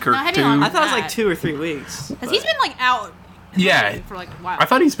 A week or No, I two. think I thought it was like that. 2 or 3 weeks. Because he's been like out. Yeah. For like a while. I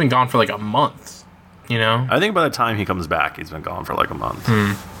thought he's been gone for like a month. You know. I think by the time he comes back, he's been gone for like a month.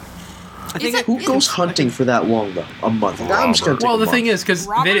 I think it- Who goes hunting for that long though? A month. I'm just gonna take Well, a the month. thing is, because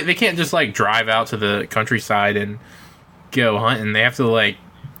Robert? they can't just like drive out to the countryside and go hunting. They have to like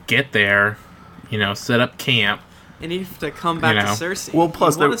get there, set up camp. and you have to come back You to know. Cersei. Well,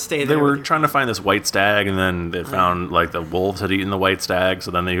 plus you want to stay they there were with your- trying to find this white stag, and then they found like the wolves had eaten the white stag.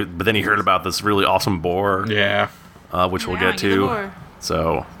 So then he heard about this really awesome boar, Yeah. which we'll Yeah, get get the to. boar.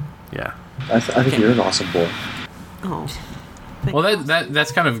 So, yeah. I think you're an awesome boy. Oh. Well,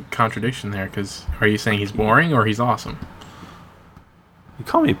 that's kind of a contradiction there. Because are you saying he's boring or he's awesome? You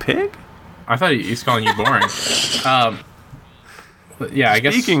call me pig? I thought he's calling you boring. But yeah, I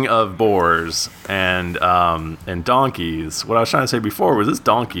guess. Speaking of boars and donkeys, what I was trying to say before was this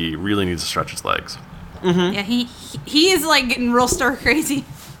donkey really needs to stretch its legs. Yeah, he is like getting real stir crazy.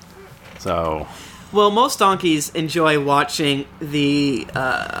 So, Well, most donkeys enjoy watching their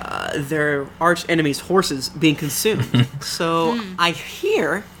arch enemy's horses being consumed. So I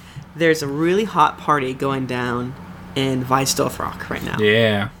hear there's a really hot party going down in Weisdorfrock right now.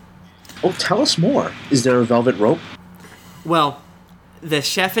 Yeah. Oh, tell us more. Is there a velvet rope? Well, the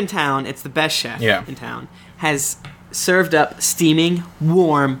chef in town, it's the best chef Yeah. in town, has served up steaming,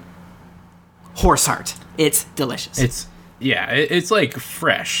 warm horse heart. It's delicious. It's like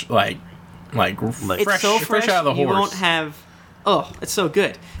fresh, like It's fresh, so fresh out of the you horse. won't have. Oh, it's so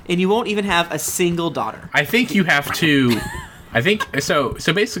good, and you won't even have a single daughter. I think you have to. I think so.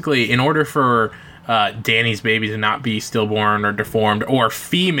 So basically, in order for Danny's baby to not be stillborn or deformed or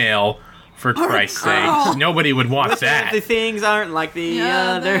female, for Christ's sake, nobody would want The that. things aren't like the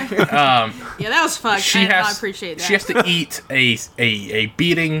Yeah, other. Yeah, that was fucked. She I did not has. appreciate that. She has to eat a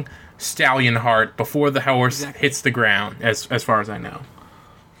beating stallion heart before the horse Exactly. hits the ground. As far as I know.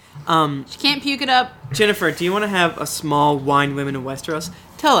 She can't puke it up. Jennifer, do you want to have a small wine women in Westeros?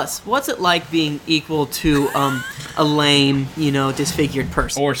 Tell us, what's it like being equal to a lame, disfigured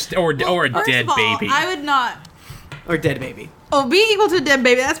person Or a First dead of all, baby. I would not. or dead baby? Oh, being equal to a dead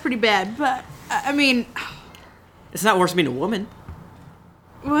baby, that's pretty bad. But I mean, It's not worse than being a woman.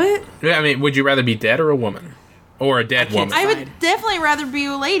 what? Yeah, I mean, would you rather be dead or a woman? Or a dead can't woman? I would Fine. definitely rather be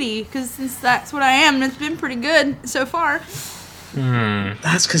a lady, because since that's what I am, and it's been pretty good so far.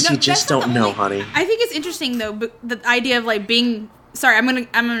 That's because No, you just that's not don't the know, only- honey. I think it's interesting though, but the idea of like being. Sorry, I'm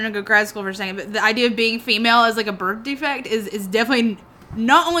gonna go grad school for a second, but the idea of being female as like a birth defect is definitely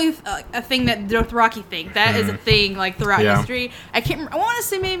not only a thing that Dothraki think. That is a thing like throughout Yeah. history. I can't. I want to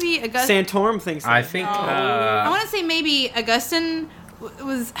say maybe Augustin. Santorum thinks that. I think. I want to say maybe Augustin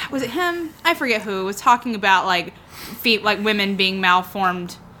was it him? I forget who was talking about like like women being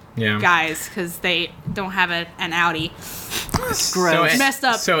malformed yeah. guys because they don't have an outie. Gross. Messed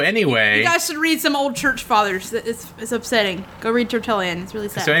up. So anyway. You guys should read some old church fathers. It's upsetting. Go read Tertullian. It's really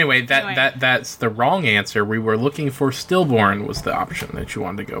sad. So anyway, that's the wrong answer. We were looking for stillborn was the option that you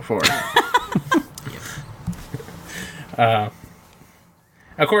wanted to go for.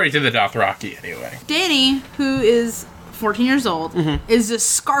 According to the Dothraki, anyway. Danny, who is 14 years old, is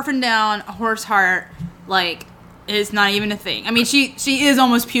just scarfing down a horse heart like it's not even a thing. I mean, she is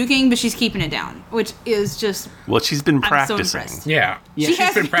almost puking, but she's keeping it down, which is just well, she's been I'm so practicing. impressed. Yeah. She She's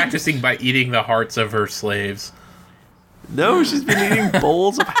has been been. practicing by eating the hearts of her slaves. No, she's been eating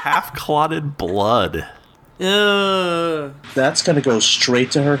bowls of half-clotted blood. Ugh. That's gonna go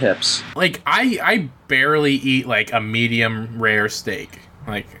straight to her hips. Like, I barely eat, like, a medium rare steak.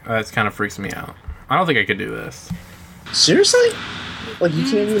 Like, that's kind of freaks me out. I don't think I could do this. Seriously? Like you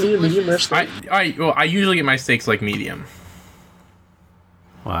can't even eat a medium rare steak? I usually get my steaks, like, medium.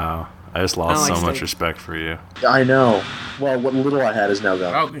 Wow. I just I lost like so much steak. respect for you. I know. Well, what little I had is now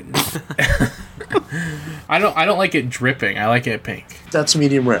gone. Oh. I don't like it dripping. I like it pink. That's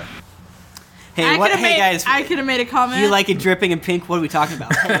medium rare. Hey, what? Hey, guys. I could have made a comment. You like it dripping in pink? What are we talking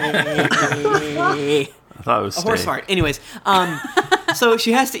about? Hey. I thought it was A horse steak. fart. Anyways, So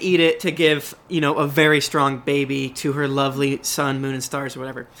she has to eat it to give, a very strong baby to her lovely sun, moon, and stars, or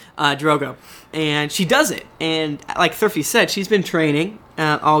whatever, Drogo. And she does it. And like Thurfy said, she's been training.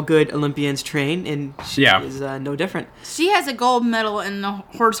 All good Olympians train, and she is no different. She has a gold medal in the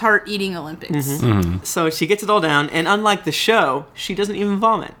horse heart eating Olympics. So she gets it all down, and unlike the show, she doesn't even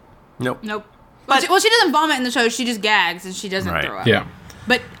vomit. Nope. Nope. But she doesn't vomit in the show. She just gags and she doesn't Right. throw up. Yeah.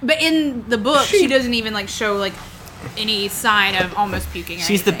 But in the book, she doesn't even like show like any sign of almost puking. Or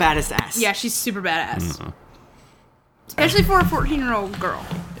She's the anything. baddest ass. Yeah, she's super badass. Especially for a 14-year-old girl.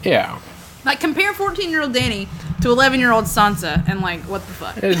 Yeah. Like compare 14-year-old Dany to 11-year-old Sansa, and like what the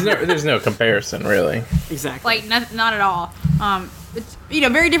fuck? There's no comparison, really. Exactly. Like not at all. It's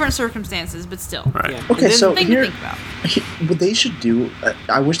very different circumstances, but still. Right. Yeah. Okay, And then- so Thing here, to think about. what they should do,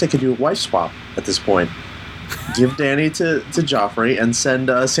 I wish they could do a wife swap at this point. Give Dany to Joffrey and send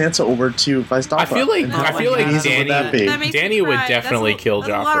Sansa over to Vaistapa. I feel like And how easy would that be? That makes me Danny would cry. definitely that's kill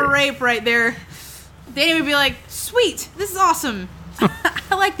that's a lot of Joffrey. rape right there. Danny would be like, "Sweet, this is awesome.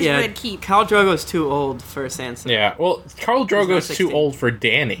 I like this red keep." Khal Drogo's too old for Sansa. Yeah. Well, Khal Drogo's too 16. old for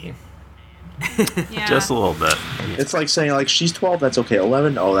Danny. Yeah. Just a little bit. It's like saying, like, she's 12, that's okay.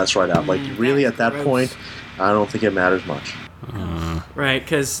 11, oh, that's right out. Like, really, at that gross. point, I don't think it matters much. Right,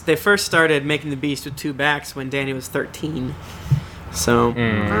 because they first started making the Beast with two backs when Dany was 13. So,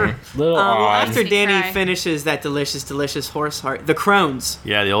 Little odd. after Makes me Dany cry. finishes that delicious horse heart, the Crones.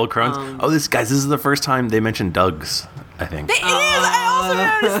 Yeah, the old crones. This is the first time they mentioned Doug's, I think. It is.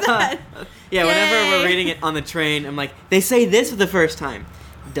 I also noticed that. Yeah, whenever Yay. we're reading it on the train, I'm like, they say this for the first time.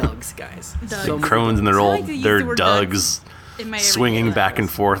 Doug's, guys. Doug. So many Crones and their I like old to use their the word Dougs In my swinging everyday back and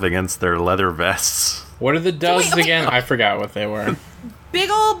lives. forth against their leather vests. What are the Dougs wait, okay. again? I forgot what they were. Big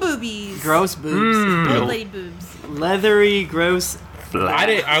old boobies. Gross boobs. Old lady boobs. Leathery, gross. I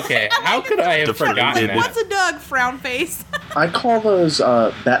didn't. Okay, how could I have Deflated. forgotten that? What's a Doug frown face? I call those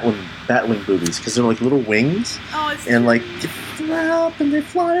batwing boobies because they're like little wings, Oh, it's and like they flap and they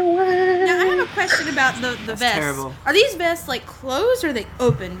fly away. Now I have a question about the vests. terrible. Are these vests like closed or are they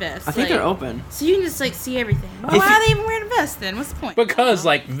open vests? I think Like, they're open. So you can just like see everything. Well, If why you- are they even wearing a vest then? What's the point? Because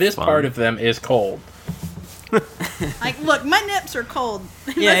like this Fun. part of them is cold. Like, look, my nips are cold.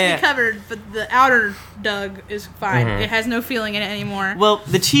 They Yeah, must yeah. be covered, but the outer Doug is fine. Mm-hmm. It has no feeling in it anymore. Well,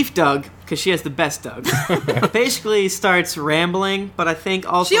 the chief Doug, because she has the best Doug, basically starts rambling, but I think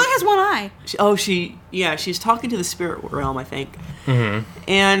also... She only has one eye. she's talking to the spirit realm, I think.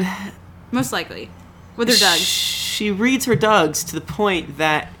 And Most likely. With her Dougs. she reads her Dougs to the point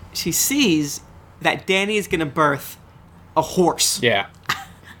that she sees that Dany is going to birth a horse. Yeah.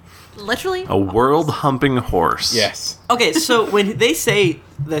 Literally. A world-humping horse. Yes. Okay, so when they say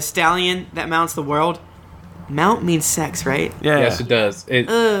the stallion that mounts the world, mount means sex, right? Yeah. Yes, it does. It,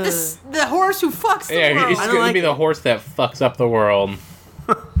 The horse who fucks the yeah, world. it's I don't going to like be the it. horse that fucks up the world.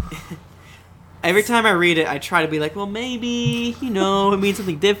 Every time I read it, I try to be like, well, maybe, it means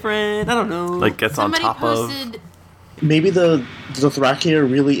something different. I don't know. Like gets Somebody on top posted. Maybe the Dothraki are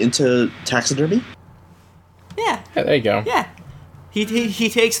really into taxidermy. yeah, Yeah, there you go. yeah. He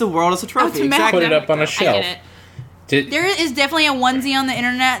takes the world as a Oh, trophy. to exactly. Put it up on a I shelf. get it. Did, There is definitely a onesie on the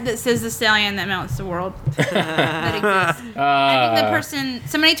internet that says the stallion that mounts the world. That exists. I think the person,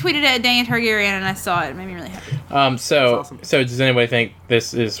 somebody tweeted it at Dany Targaryen, and I saw it. It made me really happy. so awesome. so does anybody think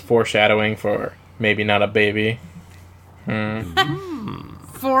this is foreshadowing for maybe not a baby,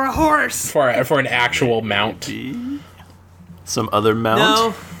 For a horse. for an actual mount? Some other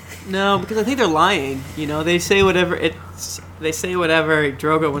mount. No, because I think they're lying. They say whatever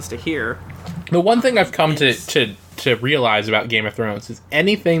Drogo wants to hear. The one thing I've come to realize about Game of Thrones is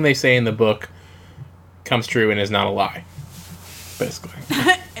anything they say in the book comes true and is not a lie. Basically.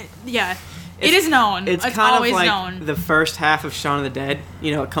 Yeah. It is known. It's kind always of like known. the first half of Shaun of the Dead.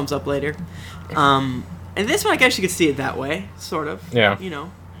 It comes up later. And this one, I guess you could see it that way, sort of. Yeah.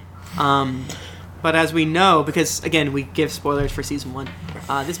 But as we know, because again, we give spoilers for season 1,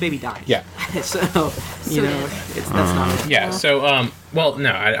 this baby dies. Yeah. so that's not. Yeah, so, well,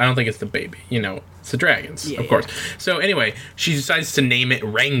 no, I don't think it's the baby. It's the dragons, Yeah, of course. So, anyway, she decides to name it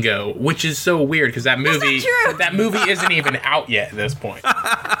Rango, which is so weird because that movie true. that movie isn't even out yet at this point.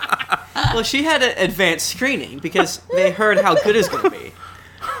 Well, she had an advanced screening because they heard how good it's going to be.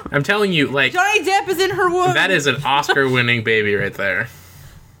 I'm telling you, like, Johnny Depp is in her womb. that is an Oscar-winning baby right there.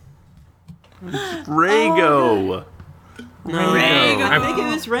 Rhaego. Rango. I I'm- think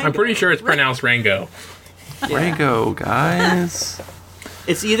it was Rango. I'm pretty sure it's pronounced Rango. Rhaego, guys.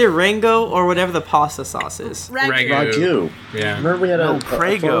 It's either Rango or whatever the pasta sauce is. Ragu. Ragu. Ragu. Yeah. Remember we had No, a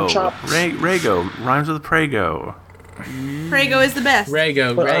Prego. chop. Rhaego rhymes with Prego. Prego is the best.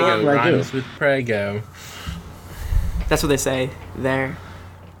 Rago, But, Rago Ragu. rhymes with Prego. That's what they say there.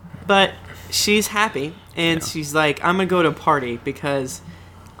 But she's happy, and she's like, I'm going to go to a party because,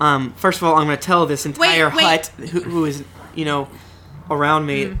 first of all, I'm going to tell this entire hut who is, around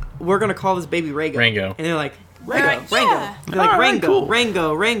me, we're going to call this baby Rango. Rango. And they're like, They're like, Rango. yeah. They're like, All right, Rango, cool.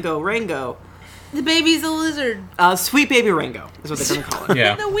 Rango. The baby's a lizard. Sweet baby Rango is what they're going to call it.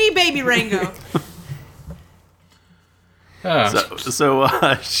 Yeah. The wee baby Rango.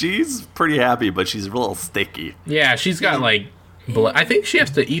 Oh. She's pretty happy, but she's a little sticky. Yeah, she's got like blood. I think she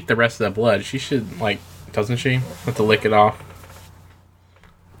has to eat the rest of that blood. She should doesn't she? Have to lick it off.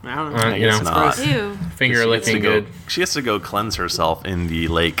 I don't know. I guess not. Ew. Finger licking good. She has to go cleanse herself in the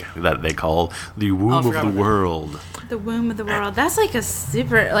lake that they call the womb of forgot the about that. world. The womb of the world. That's like a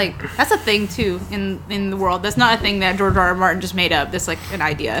super that's a thing too in the world. That's not a thing that George R. R. Martin just made up. That's like an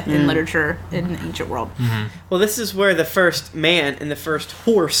idea in literature in the ancient world. Well, this is where the first man and the first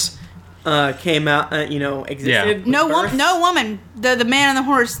horse came out, existed. Yeah. No birth. woman. The man and the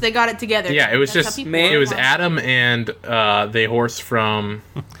horse, they got it together. Yeah, it was That's just how people Man. it was are. Adam and the horse from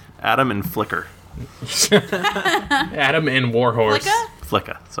Adam and Flicker. Adam and Warhorse. Flicka?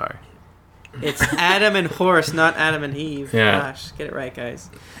 Flicka, sorry. It's Adam and horse, not Adam and Eve. Yeah. Gosh, get it right, guys.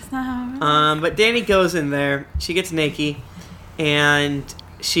 That's not how it But Danny goes in there. She gets naked, and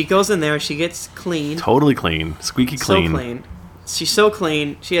she goes in there. She gets clean, Totally clean. Squeaky clean. so clean. She's so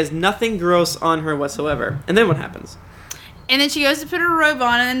clean. She has nothing gross on her whatsoever. And then what happens? And then she goes to put her robe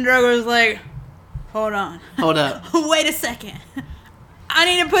on, and then Drogo's like, hold on. Hold up. Wait a second. I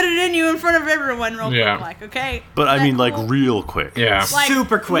need to put it in you in front of everyone real Yeah. quick. Like, okay. But I That mean, like, cool? real quick. Yeah. Like,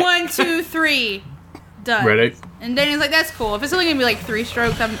 super quick. 1, 2, 3. Done. Ready? And Danny's like, that's cool. If it's only going to be like 3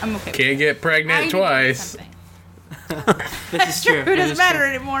 strokes, I'm okay with it. Can't get I pregnant need to do twice. something. This That's is true. true. It This doesn't is matter true.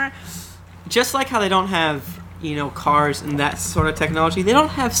 anymore. Just like how they don't have, cars and that sort of technology, they don't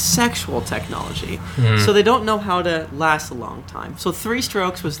have sexual technology. Mm-hmm. So they don't know how to last a long time. So 3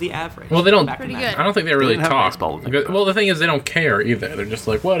 strokes was the average. Well, they don't- back in Pretty that good. I don't think they really didn't have an talk. baseball to think about. Well, the thing is, they don't care either. They're just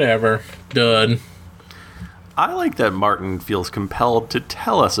like, whatever, done. I like that Martin feels compelled to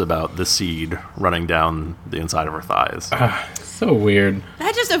tell us about the seed running down the inside of her thighs. So weird.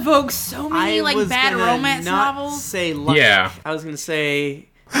 That just evokes so many I was bad gonna romance not novels. say like. Yeah. I was gonna say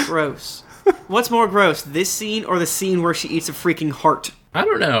gross. What's more gross, this scene or the scene where she eats a freaking heart? I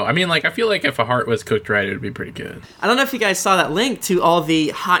don't know. I mean, I feel like if a heart was cooked right, it would be pretty good. I don't know if you guys saw that link to all the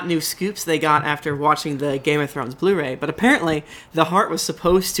hot new scoops they got after watching the Game of Thrones Blu-ray, but apparently the heart was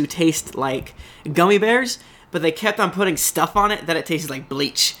supposed to taste like gummy bears, but they kept on putting stuff on it that it tasted like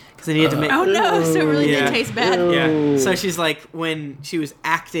bleach because they needed to make. Oh no, so it really Yeah. did taste bad. Yeah. So she's like, when she was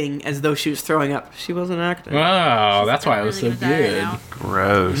acting as though she was throwing up, she wasn't acting. Oh, that's why it was so Really diarrhea good. now.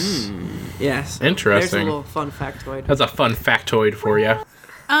 Gross. Yes. Interesting. There's a little fun factoid. That's a fun factoid for you.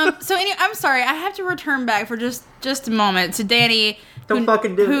 So anyway, I'm sorry. I have to return back for just a moment to Danny. Don't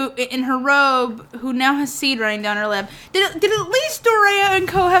fucking do who in her robe, who now has seed running down her lip. Did at least Dorea and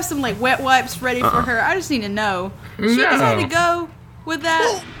Co have some like wet wipes ready for her? I just need to know. She just had to go with that.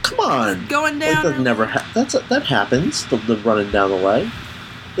 Well, come on. Going Like, down. that never that happens. The running down the leg.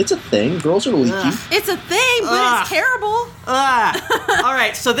 It's a thing. Girls are leaky. Ugh. It's a thing, but Ugh. it's terrible. All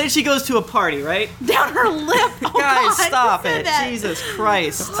right, so then she goes to a party, right? Down her lip. Oh, Guys, God, stop who said it. that? Jesus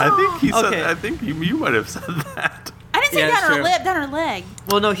Christ. I think he said. Okay. I think you might have said that. I didn't say Yeah, down that's her true. lip, down her leg.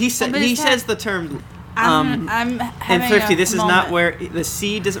 Well, no, he said but he it's says not- the term. I'm And having Thrifty, a this is not moment. where the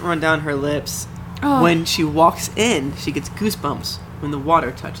seed doesn't run down her lips. Oh. When she walks in, she gets goosebumps when the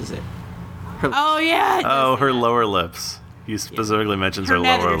water touches it. Oh yeah. it does Oh, say her that. lower lips. He specifically mentions Her her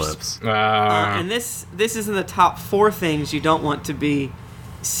lower nethers. lips. And this is in the top 4 things you don't want to be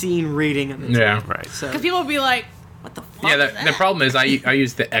seen reading on the Yeah. Right. So, Because people will be like, what the fuck? Yeah, is the that? problem is I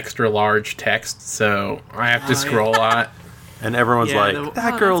use the extra large text, so I have to scroll a lot. And everyone's Yeah, like, the- that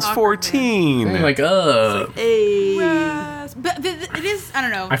that's girl's awkward, 14. I'm like, hey. Yes. But it is, I don't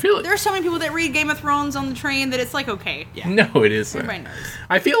know. I feel like- there are so many people that read Game of Thrones on the train that it's like, okay. Yeah. no, it isn't. Everybody knows.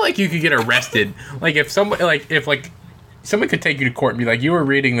 I feel like you could get arrested. Like if somebody, if someone could take you to court and be like, you were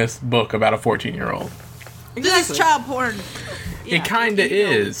reading this book about a 14-year-old. This is child porn. It kind of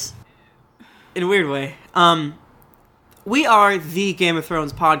is. In a weird way. We are the Game of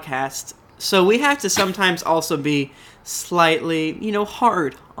Thrones podcast, so we have to sometimes also be slightly,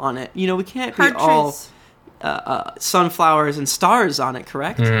 hard on it. We can't be Hard all truths. sunflowers and stars on it,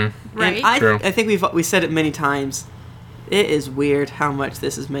 correct? Right. And True. I think we said it many times. It is weird how much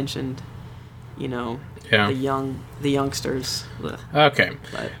this is mentioned. Yeah. The youngsters. Ugh. Okay.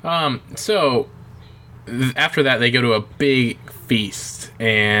 But So after that, they go to a big feast,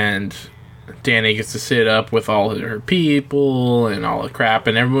 and Dany gets to sit up with all her people and all the crap,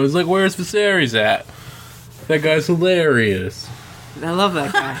 and everyone's like, "Where's Viserys at?" That guy's hilarious. I love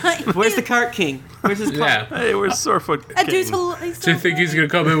that guy. Where's the cart king? Where's his cart? Yeah. Hey, where's Sorefoot That dude's King? Do you think he's gonna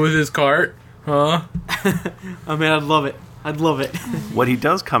come in with his cart? Huh? Oh man, I'd love it. I'd love it. What he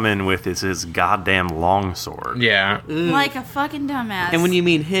does come in with is his goddamn longsword. Yeah. like a fucking dumbass. And when you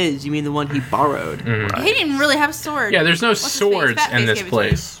mean his, you mean the one he borrowed. he didn't really have a sword. Yeah, there's no What's his face? swords Fat in face this gave it to him.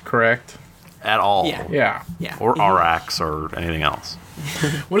 place, correct? At all. Yeah. Yeah. Yeah. Or Arax or anything else.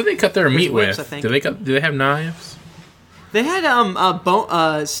 What do they cut their meat whips, with? I think. Do they have knives? They had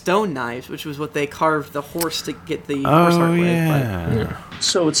stone knives, which was what they carved the horse to get the horse heart with.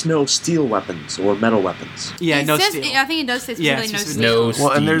 So it's no steel weapons or metal weapons. But yeah, It no says, steel. I think it does say Yeah, specifically it's no just steel. no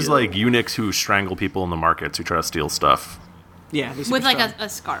Well, and there's steel. like eunuchs who strangle people in the markets who try to steal stuff. Yeah, they're With super like strong. a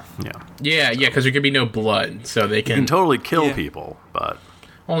scarf. Yeah. Yeah, because there could be no blood, so they You can can totally kill Yeah. people, but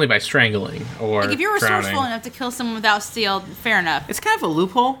only by strangling or Like if you're resourceful drowning. enough to kill someone without steel, fair enough. It's kind of a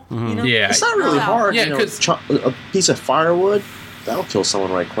loophole, you know? Yeah. It's not really Wow. hard. Yeah, you know, 'cause- a piece of firewood, that'll kill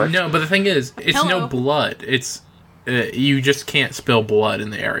someone right quick. No, but the thing is, it's no Hello. blood. It's you just can't spill blood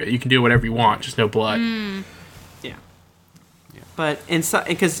in the area. You can do whatever you want, just no blood. Yeah. But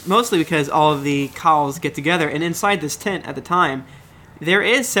inside, mostly because all of the cows get together, and inside this tent at the time, there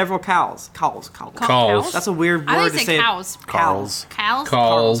is several cows. Cows. Calls. That's a weird I word think to say say. cows. Carls. Cows?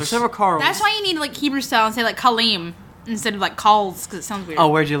 Calls. There's several Carls. That's why you need like Hebrew style and say like Kalim instead of like calls because it sounds weird. Oh,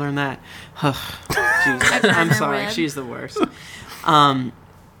 where'd you learn that? Jeez. I'm sorry. Web. She's the worst.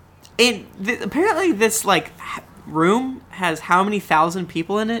 And apparently this like room has how many thousand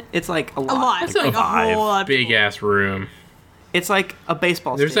people in it? It's like a lot. a lot. It's like a five. whole lot. of Big people. ass room. It's like a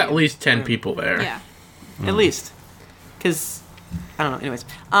baseball. There's stadium. at least 10 people there. Yeah. At least, because I don't know. Anyways,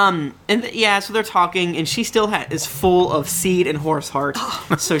 yeah, so they're talking, and she still is full of seed and horse heart,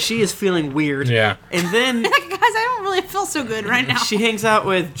 so she is feeling weird. Yeah. And then Guys, I don't really feel so good right now. she hangs out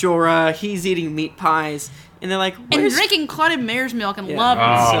with Jorah. He's eating meat pies, and they're like, and "Where's drinking clotted mare's milk and Yeah. love it.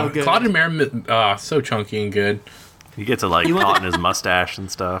 Oh, So good. Claude and Mary, so chunky and good. He gets it like You want caught in his mustache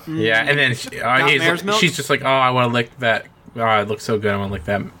and stuff. Yeah, and then mare's milk? she's just like, oh, I want to lick that. Oh, it looks so good. I want to lick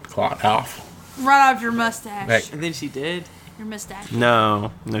that Claude off. Right off your mustache. Like, And then she did. Your mustache.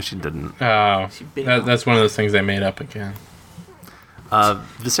 No, she didn't. oh, bit it off. that's one of those things they made up again.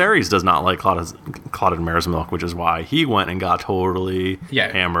 Viserys does not like clotted mare's milk, which is why he went and got totally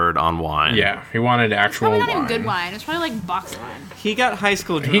hammered on wine. Yeah, he wanted actual Probably not wine. even good wine. It's probably like box wine. He got high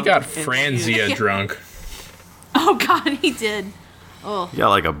school drunk. He got and she- Franzia drunk. Oh god, he did. Oh. He got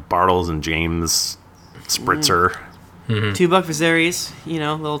like a Bartles and James spritzer. $2 Viserys,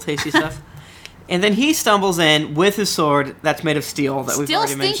 little tasty stuff. And then he stumbles in with his sword that's made of steel that we've Still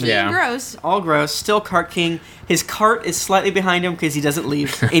already stinky mentioned. Yeah. and gross. All gross. Still cart king. His cart is slightly behind him because he doesn't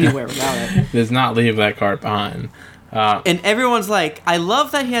leave anywhere without it. Does not leave that cart behind. And everyone's like, I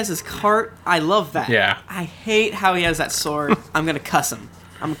love that he has his cart. I love that. Yeah. I hate how he has that sword. I'm going to cuss him.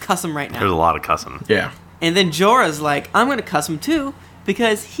 I'm going to cuss him right There's a now. lot of cussing. Yeah. And then Jorah's like, I'm going to cuss him too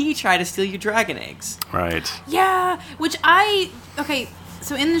because he tried to steal your dragon eggs. Right. Yeah, okay,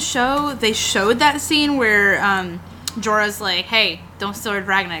 so in the show, they showed that scene where Jorah's like, hey, don't steal your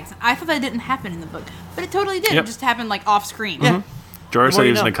dragon eggs. I thought that didn't happen in the book, but it totally did. Yep. It just happened like off screen. Yeah. Jorah said more he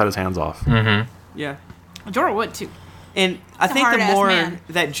you was know. going to cut his hands off. Yeah. Jorah would too. And I He's a think the hard-ass more man.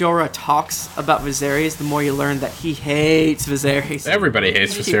 that Jorah talks about Viserys, the more you learn that he hates Viserys. Everybody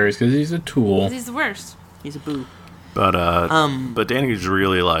hates Viserys because he's a tool. He's the worst. He's a boo. But Dany's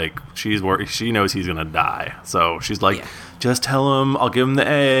really like she knows he's gonna die, so she's like, Yeah. just tell him I'll give him the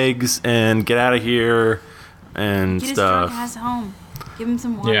eggs and get out of here and Get his drunk stuff. ass home. Give him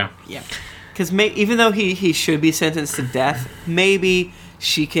some water. Yeah. Yeah. Because even though he should be sentenced to death, maybe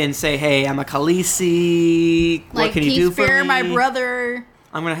she can say, hey, I'm a Khaleesi. What Like, can you do for spare me? my brother?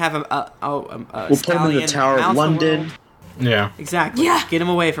 I'm going to have a We'll put him in stallion the Tower mouse of the London. world. Yeah. Exactly. Yeah. Get him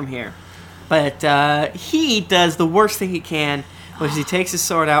away from here. But he does the worst thing he can, which is he takes his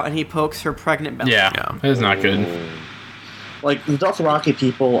sword out and he pokes her pregnant belly. Yeah. Yeah. That's not good. Like, the Dothraki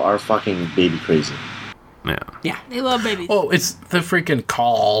people are fucking baby crazy. Yeah. Yeah. They love babies. Well, it's the freaking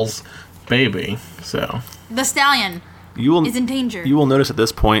Call's baby, so. The stallion You will is in danger. You will notice at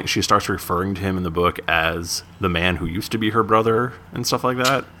this point she starts referring to him in the book as the man who used to be her brother and stuff like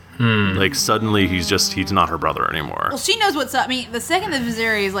that. Like suddenly he's not her brother anymore. Well, she knows what's up. I mean, the second that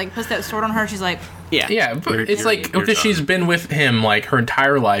Viserys like puts that sword on her, she's like, Yeah. Yeah, but You're- it's you're- like you're because she's done. been with him like her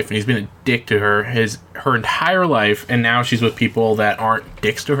entire life, and he's been a dick to her her entire life, and now she's with people that aren't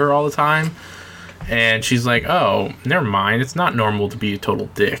dicks to her all the time, and she's like, oh, never mind, it's not normal to be a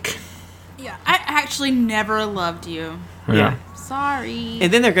total dick. yeah, I actually never loved you. Yeah. Sorry.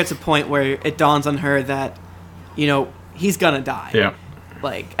 And then there gets a point where it dawns on her that, he's going to die. Yeah.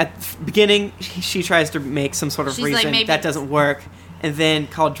 like at the beginning, she tries to make some sort of She's like, reason maybe that doesn't work, and then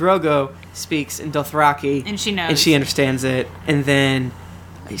Khal Drogo speaks in Dothraki, And she knows. and she understands it, and then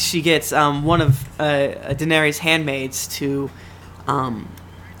she gets one of Daenerys' handmaids to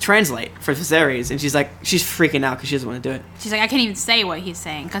translate for Viserys, and she's freaking out because she doesn't want to do it. She's like, I can't even say what he's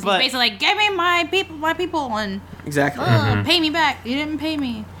saying because he's But- basically like, give me my people, and Exactly. pay me back. You didn't pay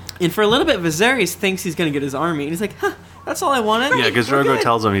me. And for a little bit, Viserys thinks he's going to get his army, and he's like, huh, that's all I wanted. Yeah, because We're Drogo good."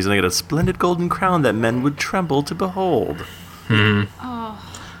 tells him he's going to get a splendid golden crown that men would tremble to behold.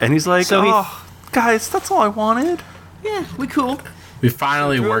 And he's like, So he- oh, guys, that's all I wanted. Yeah, we cool. We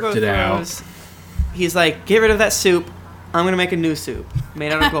finally Drogo worked it out. throws- He's like, get rid of that soup. I'm going to make a new soup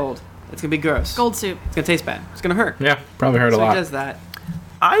made out of gold. It's going to be gross. Gold soup. It's going to taste bad. It's going to hurt. Yeah, probably heard a So he lot. does that.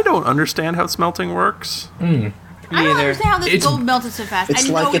 I don't understand how smelting works. I don't either. understand how this It's- gold melted so fast. it's I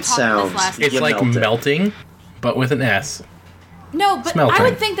know like we it talked about sounds. this last It's You like melt it. melting, but with an S. No, but Smelting. I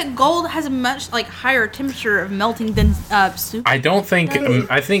would think that gold has a much higher temperature of melting than soup. I don't think.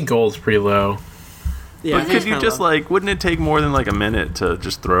 I think gold's pretty low. Yeah, But it's could you kinda just low. wouldn't it take more than a minute to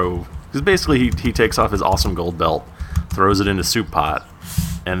just throw? Because basically he takes off his awesome gold belt, throws it in a soup pot,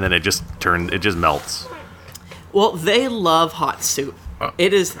 and then it just melts. Well, they love hot soup.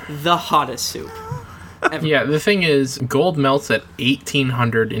 It is the hottest soup. Ever. Yeah, the thing is, gold melts at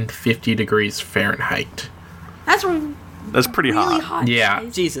 1,850 degrees Fahrenheit. That's really That's pretty hot. hot. Yeah,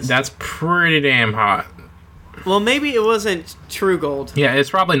 guys. Jesus. that's pretty damn hot. Well, maybe it wasn't true gold. Yeah, it's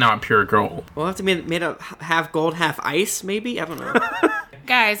probably not pure gold. We'll have to made of half gold, half ice, maybe? I don't know.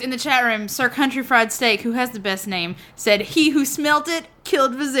 Guys, in the chat room, Sir Country Fried Steak, who has the best name, said, "He who smelt it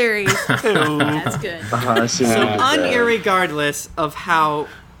killed Viserys." That's good. I see what you did there. Unirregardless of how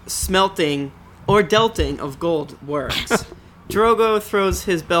smelting or delting of gold works, Drogo throws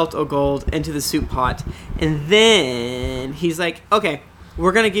his belt of gold into the soup pot, and then he's like, okay,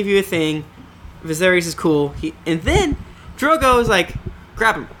 we're going to give you a thing. Viserys is cool. And then Drogo is like,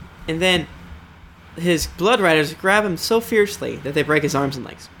 grab him. And then his blood riders grab him so fiercely that they break his arms and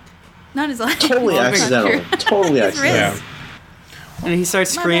legs. Not his like Totally accidental. Totally His wrist. accidental. And he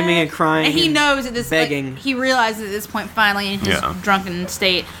starts screaming and crying. And he and knows at this begging. he realizes at this point finally in his Yeah. drunken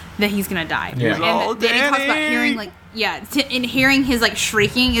state that he's gonna die. Yeah. And Oh, then he talks about Danny! hearing and hearing his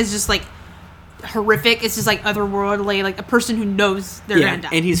shrieking is just horrific. It's just otherworldly, a person who knows they're yeah, gonna die.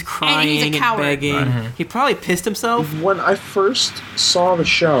 and he's crying he's a and coward. begging. He probably pissed himself. When I first saw the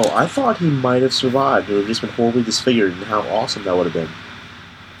show, I thought he might have survived. It would have just been horribly disfigured, and how awesome that would have been.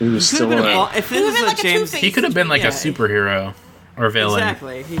 If he was Could've still been alive. if He this would've been was like a James, Two-Face. He could have been like Yeah. a superhero or villain.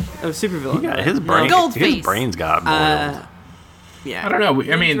 exactly, a super villain. Yeah, his brain, Goldface. his brain's got boiled. Yeah, I don't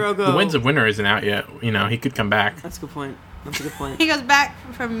know. I mean, Drogo- The Winds of Winter isn't out yet. He could come back. That's a good point. That's a good point. He goes back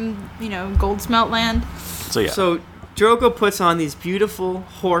from gold smelt land. So yeah, So Drogo puts on these beautiful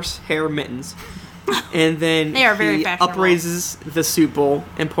horse hair mittens, and then They are very he fashionable. upraises the soup bowl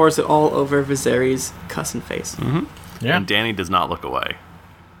and pours it all over Viserys' cussing face. Yeah. and Dany does not look away.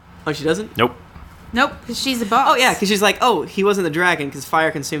 Oh, she doesn't? Nope. Nope, because she's the boss. Oh yeah, because she's like, oh, he wasn't the dragon because fire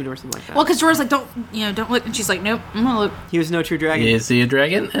consumed him or something like that. Well, because Jorah's like, don't look, and she's like, nope, I'm gonna look. He was no true dragon. Is he a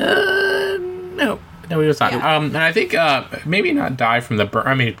dragon? No. No, he was not. Yeah. And I think maybe not die from the burn.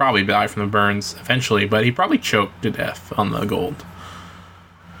 I mean, he'd probably die from the burns eventually, but he probably choked to death on the gold.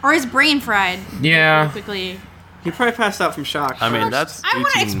 Or his brain fried Yeah. quickly. He probably passed out from shock. I mean, that's I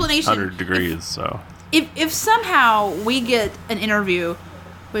want an explanation. 1,800 degrees. So If somehow we get an interview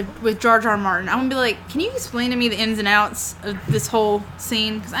with Jar Jar Martin, I'm gonna be like, can you explain to me the ins and outs of this whole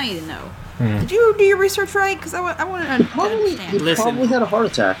scene? Because I need to know. Did you do your research right? Because I want to Probably, understand. he Listen. probably had a heart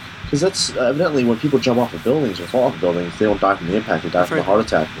attack. Because that's evidently when people jump off of buildings or fall off of buildings, they don't die from the impact, they die from a right. heart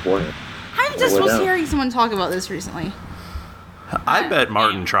attack beforehand. I'm just Way was down. hearing someone talk about this recently. I bet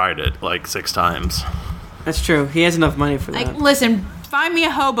Martin tried it like 6 times. That's true. He has enough money for Like, that. listen, find me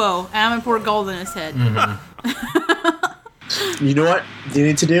a hobo, and I'm gonna pour gold in his head. You know what they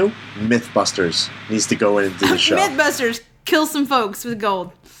need to do? Mythbusters needs to go in and do the show. Mythbusters, kill some folks with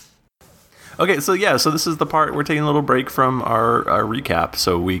gold. Okay, so yeah, so this is the part we're taking a little break from our recap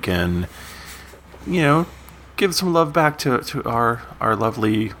so we can, give some love back to our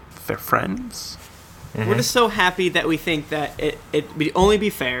lovely friends. We're just so happy that we think that it would only be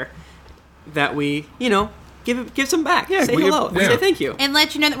fair that we, give some back. Yeah, say we- hello. yeah. Say thank you. And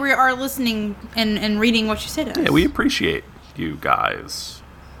let you know that we are listening and reading what you say to us. Yeah, we appreciate you guys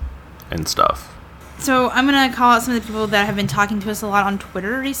and stuff. So I'm gonna call out some of the people that have been talking to us a lot on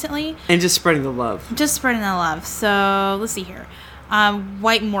Twitter recently. And just spreading the love. Just spreading the love. So let's see here.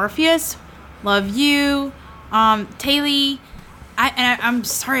 White Morpheus, love you. Taylor, I'm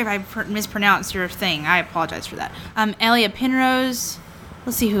sorry if I mispronounced your thing. I apologize for that. Elia Penrose,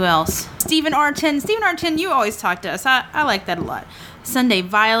 Let's see who else. Stephen Arton. Stephen Arton, you always talk to us. I like that a lot. Sunday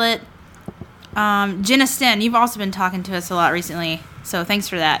Violet. Jenna Sten, you've also been talking to us a lot recently, so thanks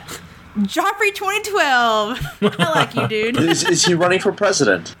for that. Joffrey 2012. I like you, dude. Is he running for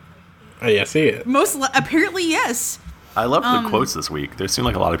president? Oh, yeah, see it. Apparently, yes. I loved the quotes this week. There seemed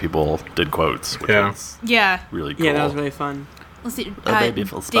like a lot of people did quotes, which was Yeah. really cool. Yeah, that was really fun. Let's see. baby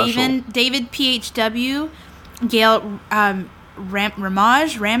feels special. David PHW, Gail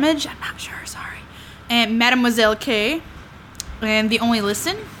Ramage. I'm not sure. Sorry. And Mademoiselle K. And The Only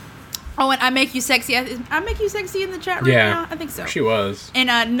Listen. Oh, and I Make You Sexy. I Make You Sexy in the chat right now? I think so. She was. And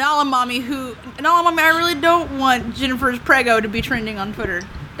Nala Mommy, I really don't want Jennifer's Prego to be trending on Twitter.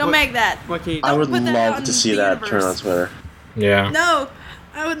 Don't make that. What can you I would put that out love in to see the that universe. turn on Twitter. Yeah. No,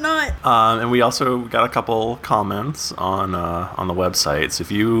 I would not. And we also got a couple comments on the website. So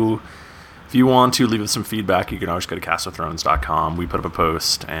if you want to leave us some feedback, you can always go to castofthrones.com. We put up a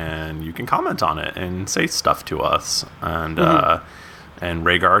post, and you can comment on it and say stuff to us. And and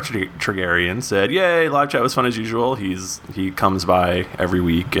Rhaegar Targaryen said, "Yay, live chat was fun as usual." He comes by every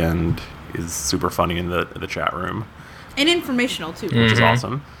week and is super funny in the chat room, And informational, too. which is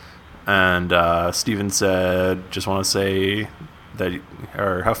awesome. And Steven said, "Just want to say that,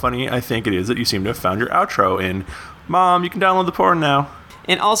 or how funny I think it is that you seem to have found your outro in Mom. You can download the porn now."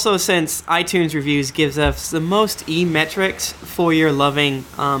 And also, since iTunes Reviews gives us the most metrics for your loving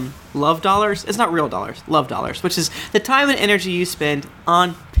love dollars, it's not real dollars, love dollars, which is the time and energy you spend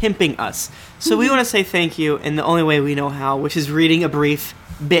on pimping us. So we want to say thank you in the only way we know how, which is reading a brief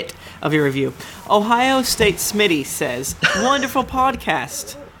bit of your review. Ohio State Smitty says, "Wonderful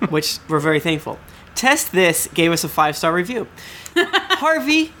podcast," which we're very thankful. Test This gave us a 5-star review.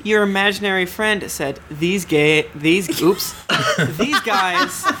 Harvey, your imaginary friend, said, these guys These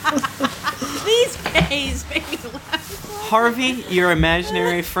gays make me laugh. Harvey, your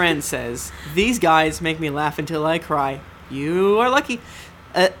imaginary friend, says, "These guys make me laugh until I cry. You are lucky."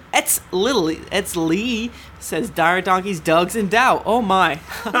 It's Lee says, "Dire Donkeys, Dugs, and Dow." Oh my.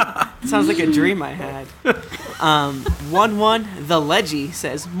 Sounds like a dream I had. 1-1, the Leggy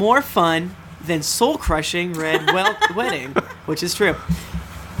says, "More fun than soul-crushing Red Wedding," which is true.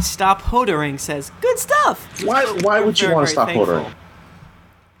 Stop Hodering says, "Good stuff." Why would you Very, want to very stop thankful. ordering?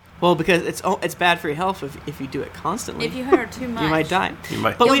 Well, because it's bad for your health if you do it constantly. If you hover too much, you might die. You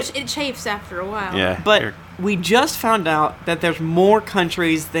might, But it chafes after a while. yeah, But you're- we just found out that there's more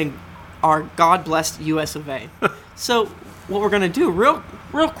countries than our God-blessed U.S. of A. So what we're gonna do, real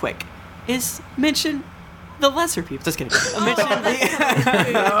quick, is mention the lesser people. Just kidding. Mention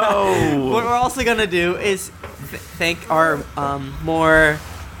what we're also gonna do is thank our more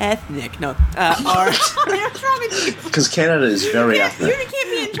ethnic. No, our. What's wrong with you? Because Canada is very You ethnic. can't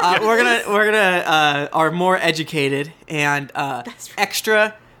be in charge. we're gonna our more educated and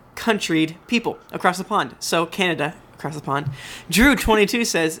extra countryed people across the pond. So Canada across the pond. Drew22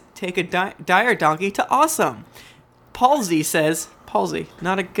 says, "Take a dire donkey to awesome." Palsy says, "Palsy,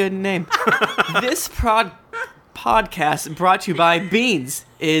 not a good name." This podcast brought to you by Beans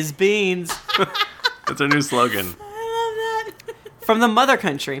is Beans. That's our new slogan. I love that. From the mother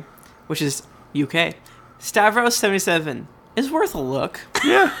country, which is UK. Stavros77 is worth a look.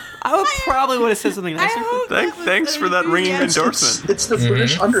 Yeah. I probably would have said something nicer. Thanks for that ringing endorsement. It's the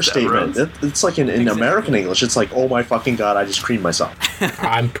British understatement. Stavros. It's like in American English. It's like, oh my fucking god, I just creamed myself.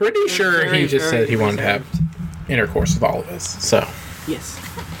 I'm pretty sure very, he just very said he wanted to have intercourse with all of us. So, Yes.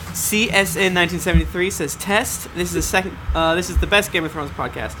 CSN1973 says, "Test. This is the second. This is the best Game of Thrones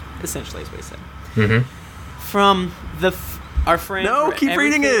podcast." Essentially, is what he said. From our friend. No, keep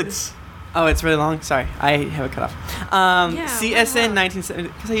reading it. Oh, it's really long. Sorry, I have it cut off. Yeah, CSN 1973,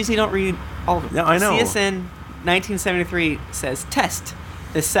 because I usually don't read all of it. No, I know. CSN 1973 says, "Test.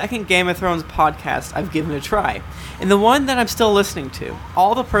 The second Game of Thrones podcast I've given a try, and the one that I'm still listening to.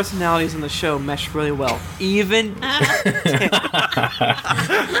 All the personalities on the show mesh really well, even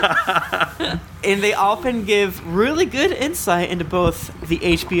and they often give really good insight into both the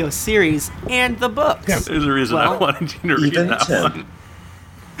HBO series and the books." Yeah. There's a reason I Well, wanted you to read even that Tim. one.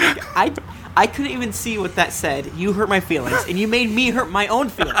 I couldn't even see what that said. You hurt my feelings, and you made me hurt my own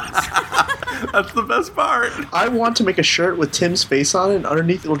feelings. That's the best part. I want to make a shirt with Tim's face on it, and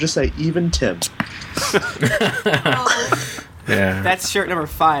underneath it'll just say, even Tim. yeah. That's shirt number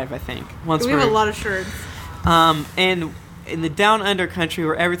 5, I think. Once We we're have a lot of shirts. and in the down under country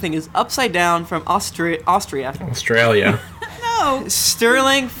where everything is upside down from Austria. Australia. No.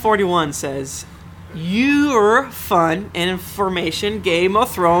 Sterling41 says, "Your fun and information Game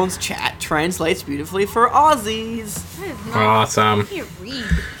of Thrones chat translates beautifully for Aussies." That is not. Awesome. I can't read.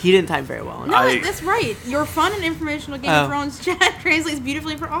 He didn't type very well. No, that's right. Your fun and informational Game of Oh. Thrones chat translates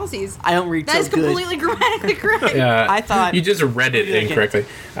beautifully for Aussies. I don't read That so is good. completely grammatically correct. I thought- you just read it incorrectly.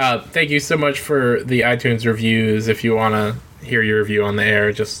 Thank you so much for the iTunes reviews. If you want to hear your review on the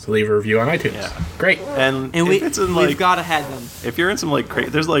air, just leave a review on iTunes. Yeah. Great. And And if it's in we've like, got to have them. if you're in some like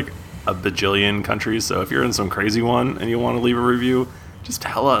there's like a bajillion countries, so if you're in some crazy one and you want to leave a review, just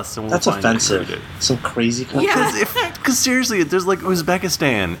tell us and we'll That's find it and offensive. read it. Some crazy country. Yeah. Because seriously, there's like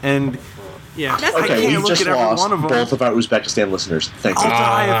Uzbekistan, and Yeah. That's I Okay, can't we've look just at every lost one of them. both of our Uzbekistan listeners. Thank I'll you.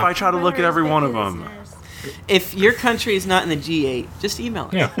 die if I try to look at every one of them. If your country is not in the G8, just email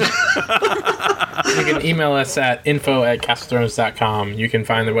us. Yeah. You can email us at info@castofthrones.com. You can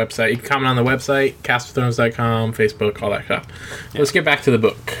find the website. You can comment on the website, castofthrones.com, Facebook, all that stuff. Let's get back to the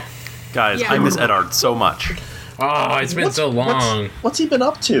book. Guys, Yeah. I miss Eddard so much. Oh, it's been so long. What's he been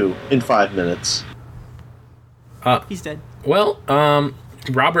up to in 5 minutes? He's dead. Well,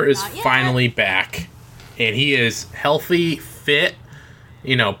 Robert is Not yet. finally back, and he is healthy, fit,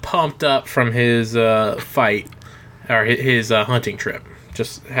 pumped up from his fight or his hunting trip.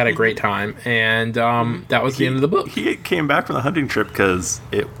 Just had a great time, and that was the end of the book. He came back from the hunting trip because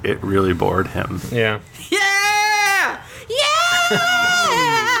it really bored him. Yeah. Yeah! Yeah!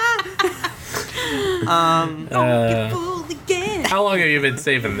 Fooled again. How long have you been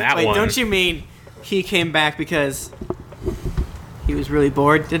saving that Wait, one? don't you mean he came back because he was really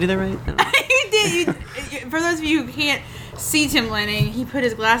bored? Did I do that right? I don't know. You did. For those of you who can't see Tim Lanning, he put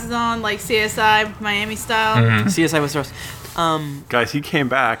his glasses on like CSI Miami style. Mm-hmm. CSI Westeros. Guys, he came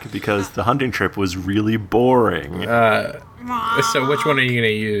back because the hunting trip was really boring. So which one are you going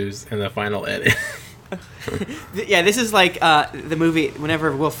to use in the final edit? Yeah, this is like the movie.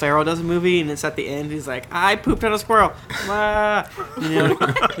 Whenever Will Ferrell does a movie, and it's at the end, he's like, "I pooped on a squirrel." Ah.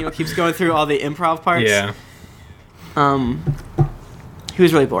 Keeps going through all the improv parts. Yeah. He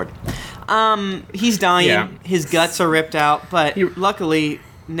was really bored. He's dying. Yeah. His guts are ripped out, but You- luckily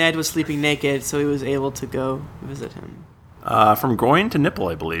Ned was sleeping naked, so he was able to go visit him. From groin to nipple,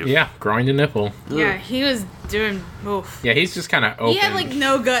 I believe. Yeah, groin to nipple. Yeah, he was doing. Oof. Yeah, he's just kind of open. He had like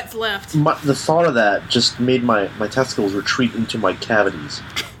no guts left. The thought of that just made my testicles retreat into my cavities.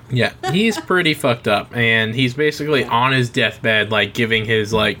 Yeah, he's pretty fucked up, and he's basically on his deathbed, like giving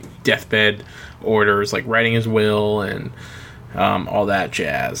his like deathbed orders, like writing his will and all that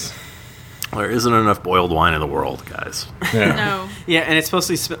jazz. There isn't enough boiled wine in the world, guys. Yeah. No. Yeah, and it's supposed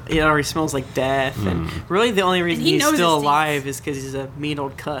to. It already smells like death, and really the only reason And he he's knows still it alive is because he's a mean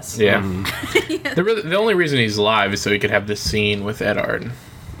old cuss. Yeah. The only reason he's alive is so he could have this scene with Eddard.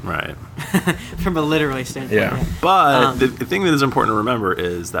 Right. From a literally standpoint. Yeah. But the thing that is important to remember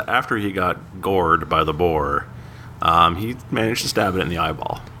is that after he got gored by the boar, he managed to stab it in the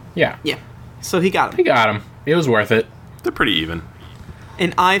eyeball. Yeah. Yeah. So he got He him. got him. It was worth it. They're pretty even.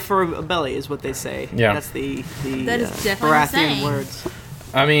 An eye for a belly is what they say. Yeah. That's the That is definitely Baratheon saying. words.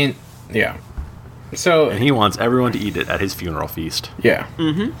 I mean, yeah. So, And he wants everyone to eat it at his funeral feast. yeah.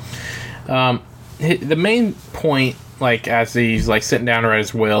 The main point, like, as he's, like, sitting down to write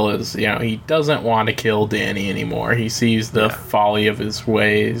his will is, he doesn't want to kill Dany anymore. He sees the folly of his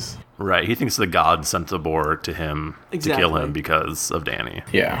ways. Right. He thinks the gods sent the boar to him to kill Exactly. him because of Dany.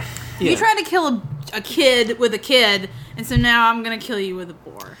 Yeah. Yeah. You tried to kill a kid with a kid, and so now I'm gonna kill you with a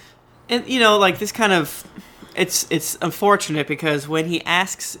boar. And like this kind of, it's unfortunate because when he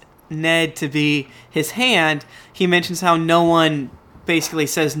asks Ned to be his hand, he mentions how no one basically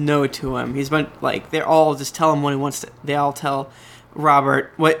says no to him. He's been like they're all just tell him what he wants to. They all tell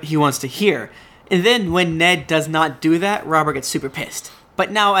Robert what he wants to hear, and then when Ned does not do that, Robert gets super pissed. But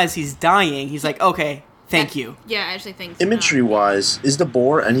now as he's dying, he's like, okay, thank you. Yeah, I actually think so. Imagery wise, is the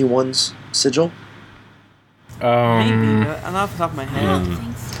boar anyone's sigil? Maybe, but not off the top of my I head. don't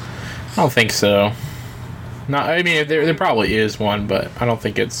think so. I don't think so. No, I mean, there probably is one, but I don't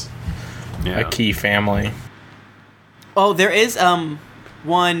think it's Yeah. a key family. Oh, there is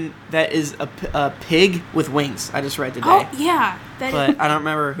one that is a pig with wings. I just read today. Oh yeah, that But I don't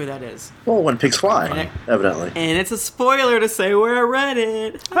remember who that is. Well, when pigs fly, Okay. evidently. And it's a spoiler to say where I read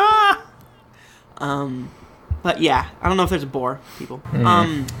it. Ah! But yeah, I don't know if there's a boar, people.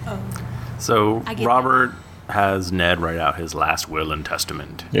 So I get Robert has Ned write out his last will and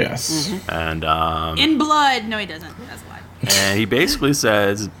testament. Yes. And in blood. No, he doesn't. That's why. and he basically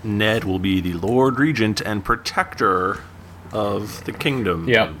says Ned will be the Lord Regent and protector of the kingdom.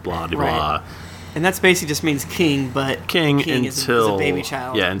 Yep. Blah, blah, Right. blah. And that's basically just means king, but King is until a baby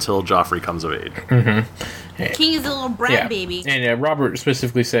child. Yeah, until Joffrey comes of age. King is a little brat Yeah. baby. And Robert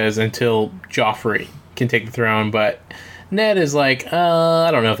specifically says until Joffrey can take the throne, but Ned is like,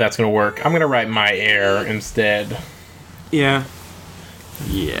 I don't know if that's going to work. I'm going to write my heir instead. Yeah.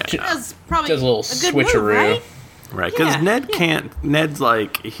 Yeah. That's probably Does a little good move, switcheroo. right? Right, because Yeah, Ned yeah. can't. Ned's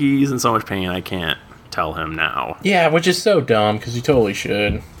like, he's in so much pain, I can't tell him now. Yeah, which is so dumb because you totally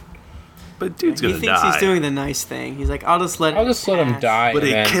should. But dude's He gonna thinks die. he's doing the nice thing. He's like, I'll just let I'll just let him pass." die. but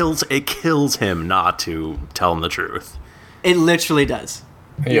and then, it kills him not to tell him the truth. It literally does.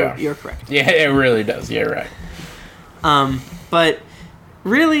 Yeah. You're correct. Yeah, it really does. Yeah, right. But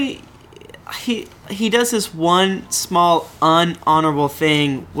really, he does this one small unhonorable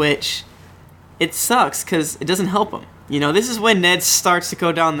thing, which it sucks because it doesn't help him. You know, this is when Ned starts to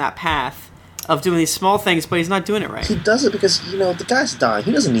go down that path of doing these small things, but he's not doing it right. He does it because, the guy's dying.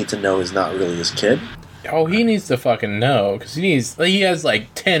 He doesn't need to know he's not really his kid. Oh, he needs to fucking know because he has like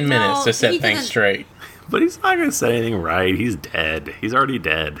 10 minutes No, to set he things doesn't- straight. But he's not gonna say anything right. He's dead. He's already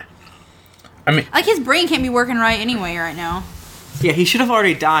dead. I mean, Like his brain can't be working right anyway right now. Yeah, he should have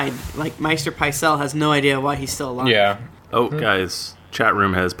already died. Like, Meister Pycelle has no idea why he's still alive. yeah. Oh, guys, chat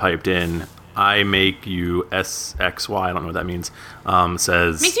room has piped in. I make you SXY. I don't know what that means.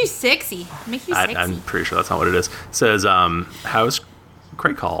 Says Makes you sexy. Makes you sexy. I'm pretty sure that's not what it is. Says how's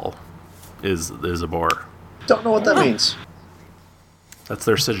Craig Hall is a bore. Don't know what that means. That's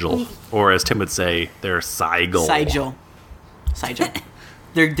their sigil, or as Tim would say, their sigil. Sigil.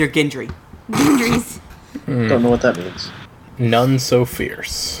 They're Gendry. Injuries. Don't know what that means. None so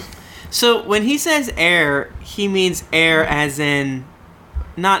fierce. So when he says heir, he means heir as in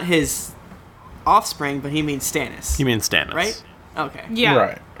not his offspring, but he means Stannis. You mean Stannis, right? Okay. Yeah.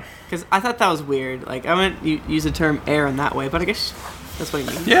 Right. Because I thought that was weird. Like, I wouldn't use the term heir in that way, but I guess that's what he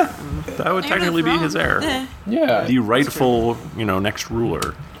means. Yeah, that would Heir to technically the be throne. his heir. Yeah. Yeah. The rightful, next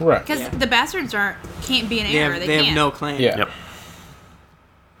ruler. Right. Because Yeah. the bastards can't be an They heir. have, They they can't. have no claim. Yeah. Yep.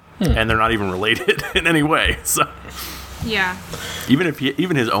 And they're not even related in any way. So Yeah.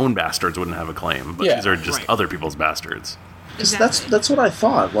 even his own bastards wouldn't have a claim. But Yeah. these are just Right. other people's bastards. 'Cause Exactly. that's what I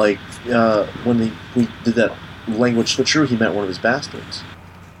thought. Like, when we did that language switcheroo, he meant one of his bastards.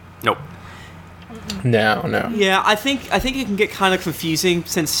 Nope. No. Yeah, I think it can get kind of confusing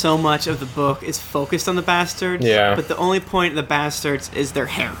since so much of the book is focused on the bastards. Yeah. But the only point of the bastards is their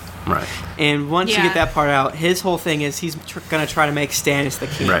hair. Right. And once you Yeah. get that part out, his whole thing is he's gonna try to make Stannis the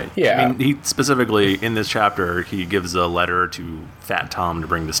king. Right. Yeah. I mean, he specifically in this chapter he gives a letter to Fat Tom to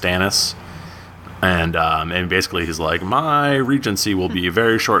bring to Stannis, and basically he's like, my regency will be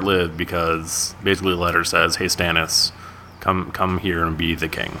very short lived because basically the letter says, hey Stannis, come here and be the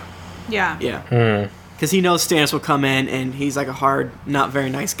king. Yeah. Yeah. Because he knows Stannis will come in and he's like a hard, not very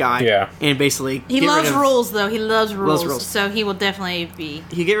nice guy. Yeah. And basically He get rid loves of- rules, though. He loves rules. rules. So he will definitely be.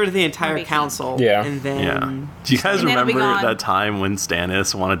 He get rid of the entire Big council. Yeah. And then Yeah. Do you guys And then it'll be remember gone. that time when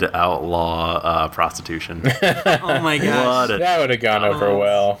Stannis wanted to outlaw prostitution? oh my gosh. What a That would have gone over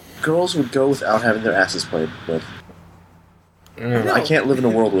well. Girls would go without having their asses played with. I can't live in a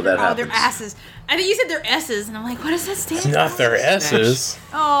world where that Oh, happens. their asses. I think you said their S's, and I'm like, what does that stand It's for? not their S's.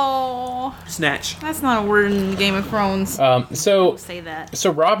 Oh, Snatch. that's not a word in Game of Thrones. So Say that. So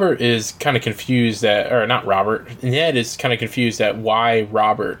Robert is kind of confused or not Robert. Ned is kind of confused at why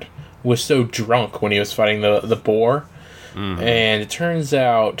Robert was so drunk when he was fighting the boar, and it turns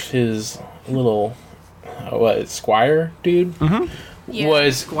out his little squire dude Yeah.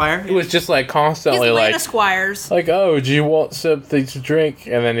 was Squire? It was just like He's constantly Atlanta like. Squires. Like, oh, do you want something to drink?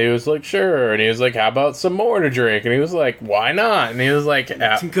 And then he was like, sure. And he was like, how about some more to drink? And he was like, why not? And he was like,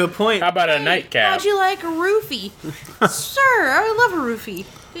 That's a good point. how about a nightcap? How'd you like a roofie? Sir, I love a roofie.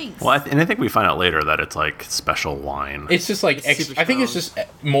 Thanks. Well, and I think we find out later that it's like special wine. It's just like super I think it's strong.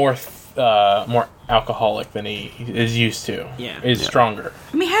 just more alcoholic than he is used to. Yeah. Is Yeah. stronger.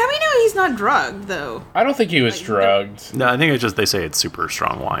 I mean, how do we know he's not drugged, though? I don't think he was Like, drugged. No, I think it's just they say it's super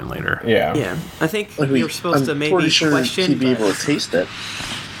strong wine later. Yeah. Yeah. I think Like, you're supposed to I'm maybe pretty sure question. he'd be but- able to taste it.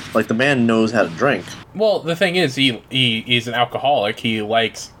 Like, the man knows how to drink. Well, the thing is, he's an alcoholic. He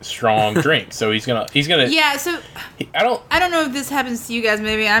likes strong drinks, so he's gonna. Yeah, so I don't. know if this happens to you guys.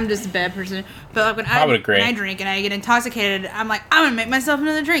 Maybe I'm just a bad person. But like when I would agree. when I drink and I get intoxicated, I'm like, I'm gonna make myself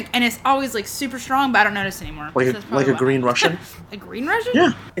another drink, and it's always like super strong, but I don't notice anymore. Like So a, that's probably like a why. green Russian? A green Russian?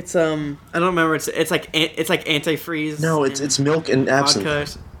 Yeah. It's I don't remember. It's like antifreeze. No, it's milk and absinthe.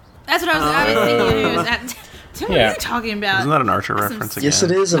 vodka. That's what I was thinking. It was at, Tim, what Yeah. are you talking about? Isn't that an Archer Some reference again? Yes,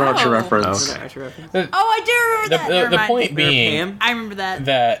 it is an Archer Oh. reference. Okay. Actually reference. Oh, I do remember that. Never The mind. point being Pam? I remember that.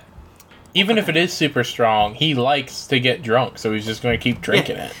 that even if it is super strong, he likes to get drunk, so he's just going to keep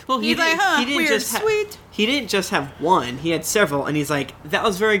drinking it. Well, He's like, huh, weird, just sweet. He didn't just have one. He had several, and he's like, "That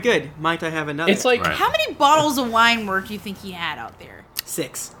was very good. Might I have another?" It's like Right. How many bottles of wine work do you think he had out there?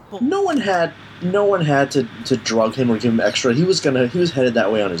 6. No one had to drug him or give him extra. He was headed that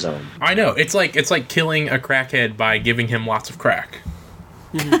way on his own. I know it's like killing a crackhead by giving him lots of crack.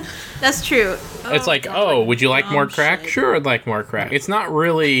 That's true. It's like, oh, would you like more crack? shit. Sure, I'd like more crack. It's not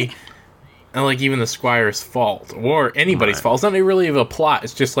really like even the squire's fault or anybody's Right. fault. It's not really of a plot.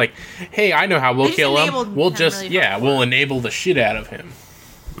 It's just like, hey, I know how we'll just kill him. enabled We'll him just really hard. we'll enable the shit out of him.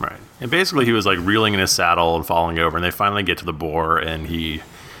 Right. And basically he was like reeling in his saddle and falling over, and they finally get to the boar, and he's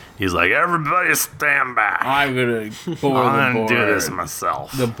like, everybody stand back. I'm gonna bore I'm the gonna boar. do this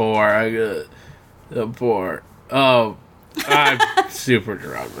myself. The boar. I got the boar. Oh, I'm super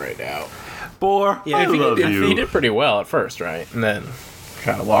drunk right now. Boar, Yeah, I I think love he you. He did pretty well at first, right? And then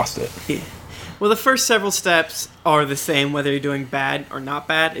kind of lost it. Well, the first several steps are the same, whether you're doing bad or not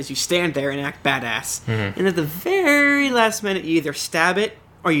bad, is you stand there and act badass. And at the very last minute, you either stab it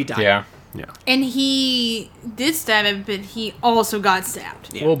or you die. Yeah. Yeah. And he did stab him, but he also got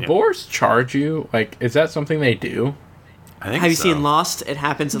stabbed. Yeah. Will boars charge you? Like, is that something they do? I think Have you so. seen Lost? It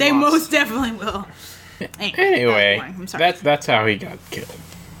happens in They Lost. most definitely will. Anyway, I'm sorry. that's how he got killed.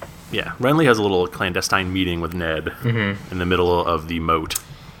 Yeah. Renly has a little clandestine meeting with Ned in the middle of the moat.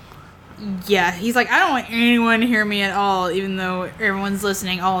 Yeah, he's like, I don't want anyone to hear me at all, even though everyone's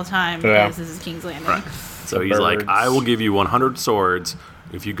listening all the time Yeah. because this is King's Landing. Right. So he's like, birds. I will give you 100 swords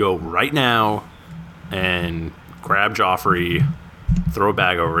if you go right now and grab Joffrey, throw a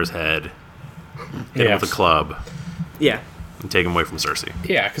bag over his head, hit him with a club, Yeah. and take him away from Cersei.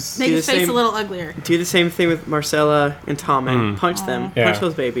 Yeah, because Make Do his the face same- a little uglier. Do the same thing with Marcella and Tommen. Punch them. Yeah. Punch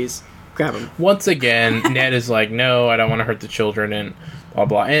those babies. Grab them. once again, Ned is like, no, I don't want to hurt the children, and blah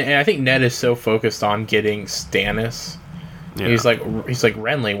blah. And I think Ned is so focused on getting Stannis. Yeah. He's like,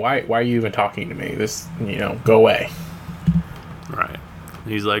 Renly, why are you even talking to me? This, go away. Right.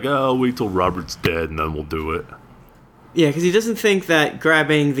 He's like, oh, wait till Robert's dead and then we'll do it. Yeah, because he doesn't think that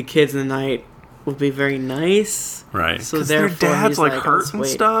grabbing the kids in the night will be very nice. Right. So 'Cause their therefore, dad's he's like like, hurt let's and wait.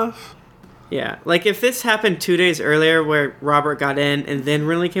 stuff. Yeah, like if this happened 2 days earlier where Robert got in and then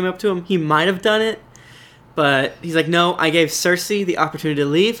Renly came up to him, he might have done it. But he's like, no, I gave Cersei the opportunity to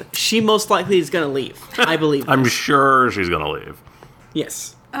leave. She most likely is going to leave. I believe I'm this. sure she's gonna leave.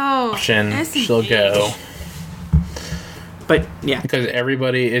 Yes. Oh, She'll go But yeah, because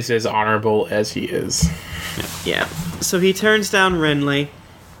everybody is as honorable as he is. yeah. So he turns down Renly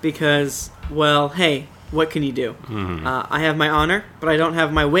because, well, hey, what can you do? I have my honor, but I don't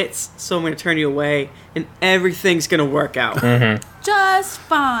have my wits, so I'm going to turn you away, and everything's going to work out. just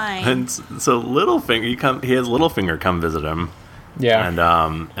fine. And so Littlefinger, he has Littlefinger come visit him. Yeah.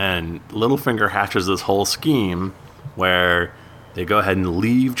 And Littlefinger hatches this whole scheme where they go ahead and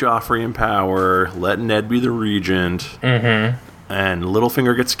leave Joffrey in power, let Ned be the regent, and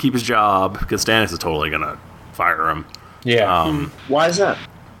Littlefinger gets to keep his job because Stannis is totally gonna fire him. yeah. Why is that?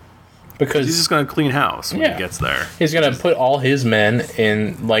 Because He's just gonna clean house when Yeah. he gets there. he's gonna put all his men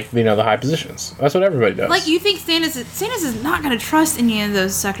in the high positions. That's what everybody does. Like, you think Stannis is not going to trust any of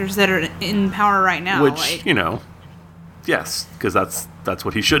those sectors that are in power right now. Which yes, because that's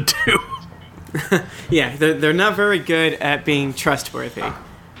what he should do. Yeah, they're not very good at being trustworthy.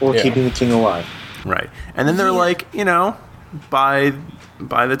 Or Yeah. keeping the king alive? Right. And then they're like, by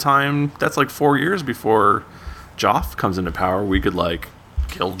the time that's like 4 years before Joff comes into power, we could like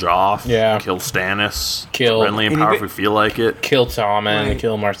kill Joff, Yeah. kill Stannis, Kill- Renly in And power you if we feel like it. kill Tommen, Right.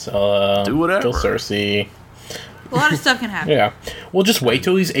 kill Marcella, Do whatever. kill Cersei. a lot of stuff can happen. Yeah, we'll just wait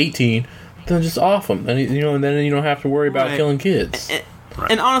till he's 18, then just off him. Then and then you don't have to worry about Right. killing kids.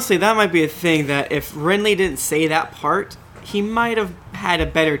 And honestly, that might be a thing that if Renly didn't say that part, he might have had a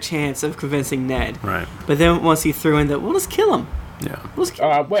better chance of convincing Ned. Right. But then once he threw in that, we'll just kill him. Yeah. We'll just kill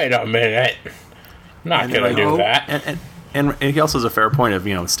him. Wait a minute, not And gonna they're like, do oh, that. And he also has a fair point of,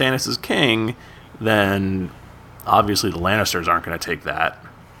 Stannis is king, then obviously the Lannisters aren't going to take that.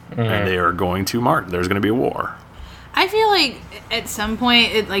 And they are going to march. There's going to be a war. I feel like at some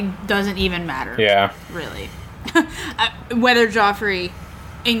point it like doesn't even matter. Yeah, Really. Whether Joffrey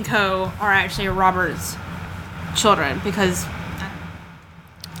and co are actually Robert's children, because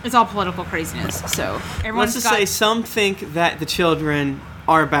it's all political craziness. So Let's everyone's just got say some think that the children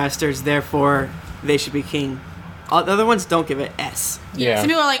are bastards, therefore they should be king. The other ones don't give it S. yeah. Some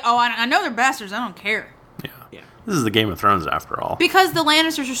people are like, oh, I know they're bastards. I don't care. Yeah. Yeah. This is the Game of Thrones after all. Because the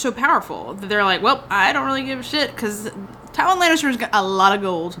Lannisters are so powerful that they're like, well, I don't really give a shit because Tywin Lannister's got a lot of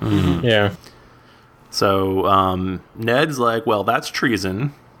gold. Yeah. So Ned's like, well, that's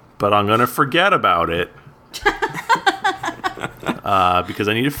treason, but I'm going to forget about it because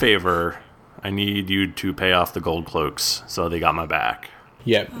I need a favor. I need you to pay off the gold cloaks, so they got my back.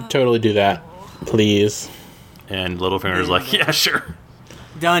 Yep, totally do that. Please. And Littlefinger's like, yeah, sure.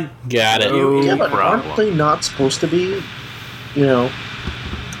 Done. Got it. No Yeah, but problem. aren't they not supposed to be,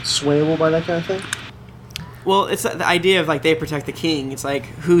 swayable by that kind of thing? Well, it's the idea of like they protect the king. It's like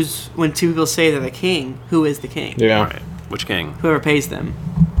when two people say they're the king, who is the king? Yeah. Right. Which king? Whoever pays them.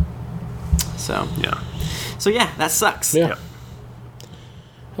 So Yeah. That sucks. Yeah. Yep.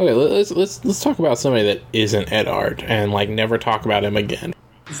 Okay, let's talk about somebody that isn't Eddard and like never talk about him again.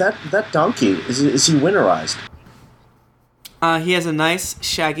 That donkey, is he winterized? He has a nice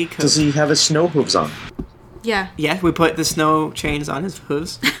shaggy coat. Does he have his snow hooves on? Yeah. Yeah, we put the snow chains on his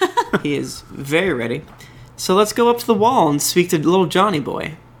hooves. He is very ready. So let's go up to the wall and speak to little Johnny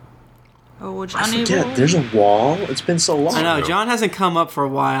boy. Oh, I Johnny. forget. boy. There's a wall. It's been so long. I know, John hasn't come up for a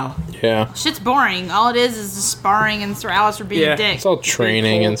while. Yeah. Shit's boring. All it is just sparring and Sir Alistair being Yeah. a dick. It's all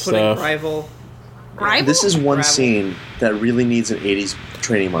training and Putting stuff. rival. Rival? This is one Gravel. scene that really needs an 80s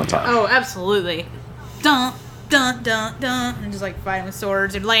training montage. Oh, absolutely. Dun, dun, dun, dun. And just like fighting with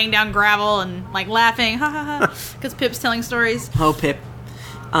swords and laying down gravel and like laughing. Ha ha ha. Because Pip's telling stories. Oh, Pip.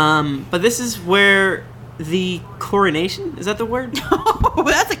 But this is where the coronation, is that the word? Oh,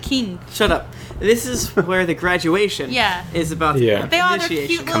 that's a king. Shut up. This is where the graduation Yeah. is about to Yeah. happen. They all have their cute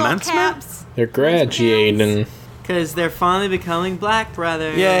Initiation. little Commencement? caps. They're graduating. Because they're finally becoming black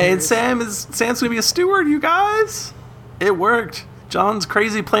brothers. Yay, and Sam's gonna be a steward, you guys. It worked. John's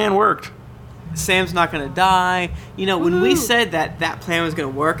crazy plan worked. Sam's not going to die. You know, when we Woohoo. said that plan was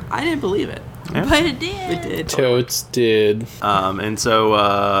going to work, I didn't believe it. Yeah. But it did. It did. Totes did. And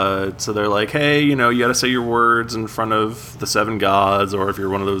so they're like, hey, you gotta say your words in front of the 7 gods, or if you're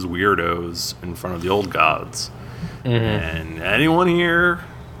one of those weirdos, in front of the old gods. And anyone here?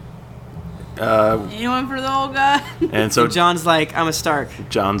 Anyone for the old guy? And so So John's like, I'm a Stark.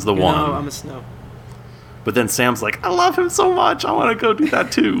 John's the No, one. I'm a Snow. But then Sam's like, I love him so much, I want to go do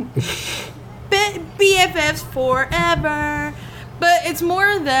that too. BFFs forever. But it's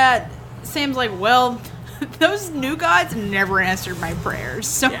more that Sam's like, well, those new gods never answered my prayers,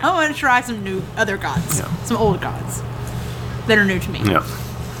 so Yeah. I want to try some other gods, Yeah. some old gods that are new to me. Yep.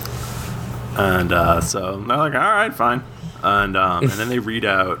 And so they're like, all right, fine. And then they read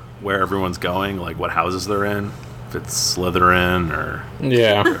out where everyone's going, like what houses they're in. If it's Slytherin or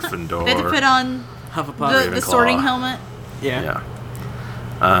Yeah. Gryffindor. They had to put on Hufflepuff. the sorting Ravenclaw. helmet. yeah. Yeah.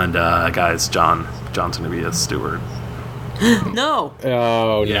 And guys, John's gonna be a steward. No.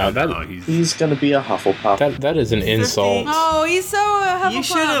 Oh Yeah, no, no, he's He's gonna be a Hufflepuff. that is an insult. Oh, he's so Hufflepuff. You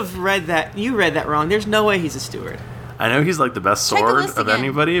should have read that. You read that wrong. There's no way he's a steward. I know he's like the best Check the sword list of again.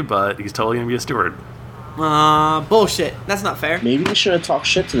 anybody, but he's totally gonna be a steward. Bullshit. That's not fair. Maybe we should have talked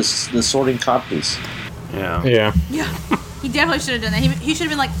shit to the sorting copies. Yeah. Yeah. Yeah, he definitely should have done that. He should have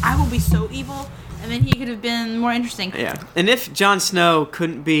been like, I will be so evil, and then he could have been more interesting. Yeah. And if Jon Snow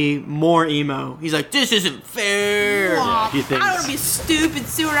couldn't be more emo, he's like, this isn't fair. Aw, he thinks- I don't want to be a stupid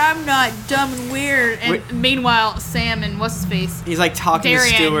steward. I'm not dumb and weird. And Wait. meanwhile, Sam and what's his face? He's like talking Darian.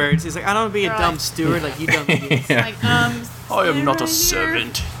 to stewards. He's like, I don't want to be a They're dumb like- steward like you dumb idiots. Yeah. Like, I am not a stand right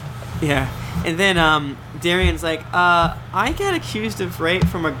here. servant. Yeah. And then Darian's like, I got accused of rape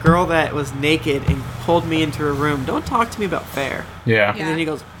from a girl that was naked and pulled me into her room. Don't talk to me about fair. Yeah. And then he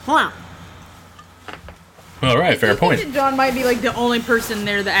goes, Wham. All right. Fair I think point. that John might be like the only person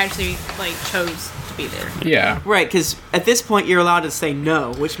there that actually like chose to be there. Yeah. Right, because at this point you're allowed to say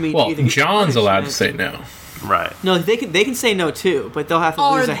no, which means Well, either get John's allowed to say punishment- no. Right. No, they can say no too, but they'll have to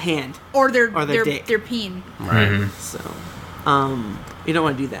Or lose a th- hand. Or their Or their dick. their peen. Right. So, you don't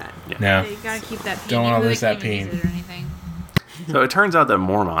want to do that. No. They gotta keep that peen. Don't wanna even though lose they that can't even peen. use it or anything. So it turns out that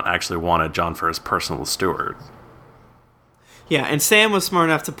Mormont actually wanted John for his personal steward. Yeah, and Sam was smart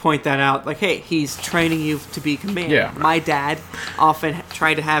enough to point that out. Like, hey, he's training you to be commander. Yeah. My dad often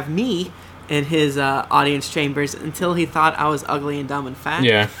tried to have me in his audience chambers until he thought I was ugly and dumb and fat.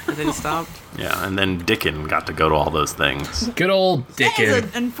 Yeah. And then he stopped. Yeah, and then Dickon got to go to all those things. Good old That is Dickon.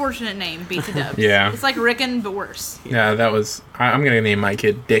 an unfortunate name, beat to dubs. Yeah. It's like Rickon, but worse. Yeah, that was. I'm gonna name my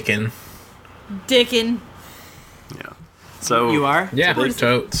kid Dickon. Dickin. Yeah. So You are? Yeah, What is-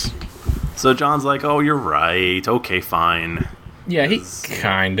 totes. So John's like, "Oh, you're right. Okay, fine. Yeah, he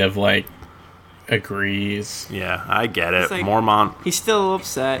kind of like agrees. Yeah, I get it. It's like- Mormont, He's still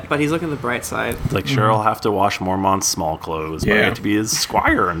upset, but he's looking at the bright side. like, sure, I'll have to wash Mormont's small clothes, but I Yeah. get to be his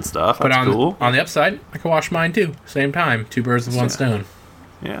squire and stuff. But That's on cool. on the upside, I can wash mine too. Same time, 2 birds with 1 stone.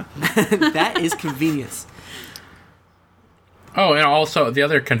 Yeah. That is convenience. Oh, and also the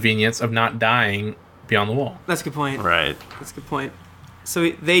other convenience of not dying beyond the wall. That's a good point. Right. That's a good point.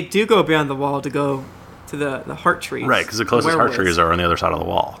 So they do go beyond the wall to go to the heart trees. Right, because the closest heart werewolves. trees are on the other side of the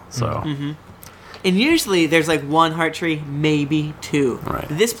wall. So Mm-hmm. And usually there's like 1 heart tree, maybe 2. Right.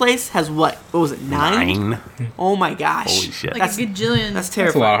 This place has what? What was it? 9? 9. Oh my gosh. Holy shit. Like That's- a gajillion. That's That's a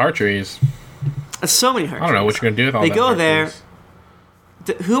terrifying. lot of heart trees. That's so many heart I don't know what trees. you're gonna do with all They that go heart there. trees.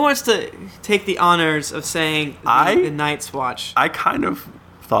 Who wants to take the honors of saying the Night's Watch? I kind of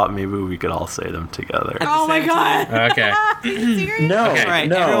thought maybe we could all say them together. Oh my same god. Okay. Are you serious? No, Okay. Right,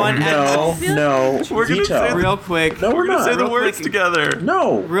 no, everyone- no. We're gonna say Veto. Real quick. No, we're We're gonna not. say the Real words quick. together.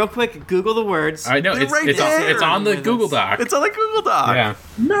 No. Real quick, Google the words. I know They're it's right it's there. on the With Google us. Doc. It's on the Google Doc. Yeah.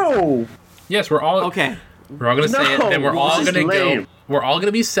 No. Yes, we're all Okay. We're all gonna say it. No, Then we're all this is gonna go. lame. We're all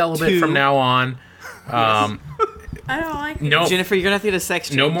gonna be celibate Two. from now on. I don't like it. No, Jennifer, you're gonna have to get a sex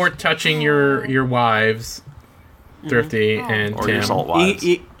change. no more touching your wives, Thrifty and Or Tim. your salt You, wives.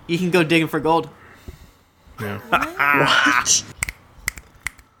 you can go digging for gold. Yeah. What?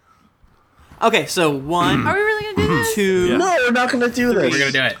 Okay, so 1, Are we really gonna do this? 2, Yeah. No, we're not gonna do this. We're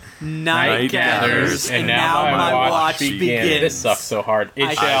gonna do it. night gathers, and now my watch begins. This sucks so hard. It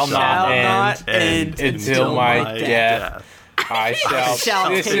I shall not end end until my death. I shall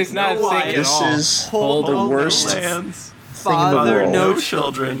This take is not no wife. singing at This all. is Hold the on, worst Lands. Father, world. no No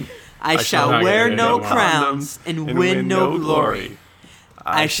children. I shall not wear gonna no do crowns and win no glory.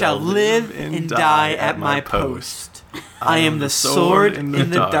 I shall live and die at my post. I am the sword in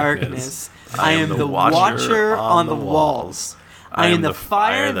the darkness. I am the watcher on the walls. I am the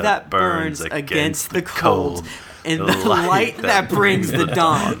fire that burns against the cold, and the light that brings the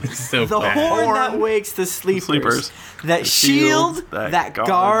dawn. So The bad. horn that wakes the sleepers, that shield that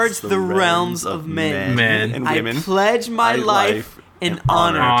guards the realms of men. Men. and I women. pledge my life in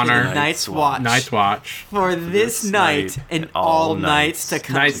honor to honor the Night's Watch. Night's Watch. For this night and all nights to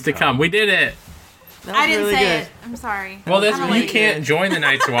come. Nights to come. We did it. That was I didn't really say good. it. I'm sorry. Well, that's I'm you late. can't join the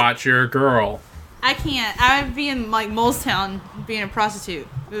Night's Watch. You're a girl. I can't. I would be in like Molestown being a prostitute.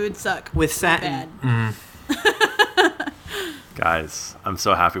 It would suck. With satin. Bad. Guys, I'm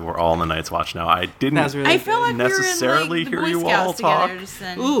so happy we're all on the Night's Watch now. I didn't That was really I feel like necessarily we were in, like, hear the Boy you all Scouts together talk. just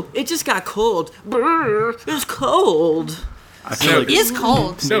then. Ooh, it just got cold. Brr, it was cold. I feel So- like It is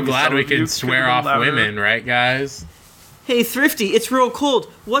cold. So Maybe glad some we of you can could swear have off been louder. women, right, guys? Hey, Thrifty, it's real cold.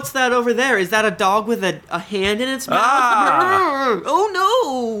 What's that over there? Is that a dog with a hand in its mouth? Ah! Brr.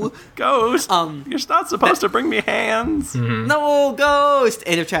 Oh Ghost. Um, You're not supposed to bring me hands. Mm-hmm. no! No, ghost.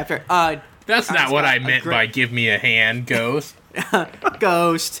 End of chapter. That's not what I meant great- by give me a hand, Ghost.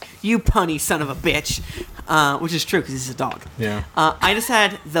 Ghost. You punny son of a bitch. Which is true because he's a dog. Yeah. I just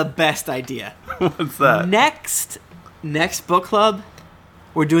had the best idea. What's that? Next book club,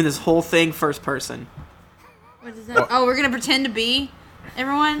 we're doing this whole thing first person. What is that? Oh, we're gonna pretend to be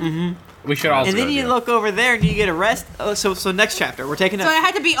everyone. We should also And then go you do it. look over there and you get arrested. Oh, so next chapter, we're taking So I a.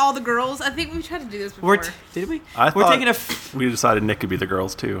 had to be all the girls. I think we tried to do this before. Did we? I We're thought taking a. we decided Nick could be the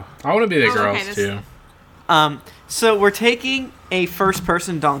girls too. I want to be the Oh, girls okay, too. So we're taking a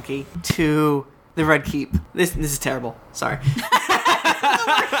first-person donkey to the Red Keep. This is terrible. Sorry.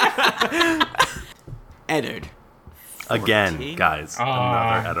 Eddard. Again, 14. guys,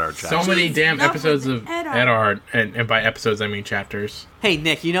 Aw, another Eddard chapter. so many damn Enough episodes with of Eddard. Eddard, and by episodes I mean chapters. Hey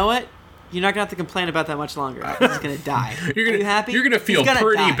Nick, you know what? You're not gonna have to complain about that much longer. He's gonna die. You're gonna Are you happy? You're gonna feel He's gonna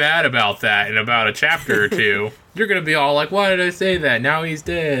pretty die. bad about that in about a chapter or two. You're gonna be all like, "Why did I say that? Now he's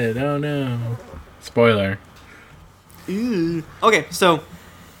dead. Oh no!" Spoiler. Ooh. Okay, so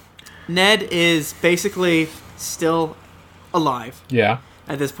Ned is basically still alive Yeah.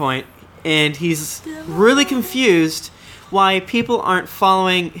 at this point, and he's really confused why people aren't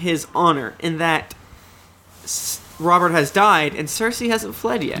following his honor in that Robert has died and Cersei hasn't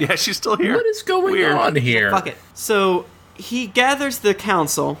fled yet. Yeah, she's still here. What is going Weird. on here? Fuck it. So he gathers the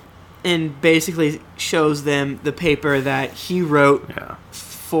council and basically shows them the paper that he wrote Yeah.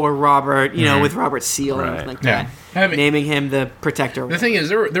 for Robert, you know, with Robert's seal and Right. everything like Yeah. that, I mean- naming him the protector. The thing is,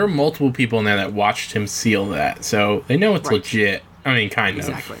 there were multiple people in there that watched him seal that, so they know it's Right. legit. I mean, kind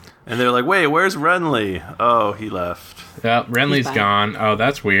Exactly. of. And they're like, wait, where's Renly? Oh, he left. Yeah, Renly's He's back. gone. Oh,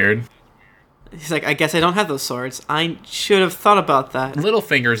 that's weird. He's like, I guess I don't have those swords. I should have thought about that.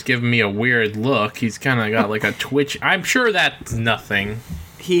 Littlefinger's giving me a weird look. He's kind of got like a twitch. I'm sure that's nothing.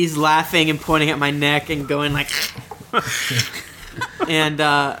 He's laughing and pointing at my neck and going like, and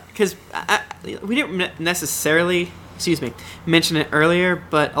because we didn't necessarily, mention it earlier,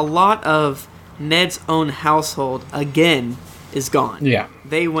 but a lot of Ned's own household again is gone. Yeah.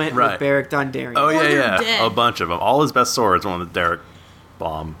 They went Right. with Beric Dondarrion. Oh, yeah, they're yeah. dead. A bunch of them. All his best swords, one with Derek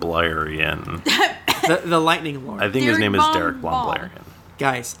Blomblarian. The Lightning Lord. I think his Derek name is Blom- Derek Blom. Blomblarian.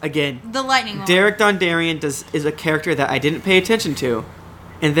 Guys, again, The lightning. Lord. Derek Dondarrion is a character that I didn't pay attention to,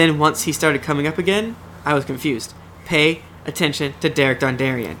 and then once he started coming up again, I was confused. Pay attention to Derek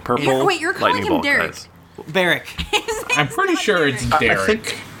Dondarrion. Purple Wait, you're calling lightning him bolt, Derek. guys. Beric. His I'm name's pretty not sure it's Derek.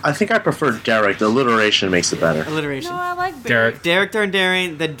 Derek. I think I prefer Derek. The alliteration makes it better. Alliteration. No, I like Derek. Derek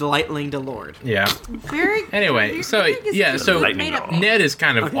Targaryen, the Delightling Delord. Yeah. Derek. Anyway, so yeah, so Lightning round. Ned is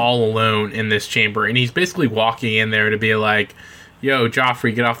kind of all alone in this chamber, and he's basically walking in there to be like, "Yo,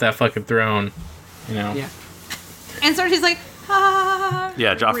 Joffrey, get off that fucking throne," you know. Yeah. And Cersei's like, ha.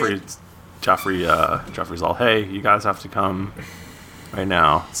 Yeah, Joffrey's all, hey, you guys have to come right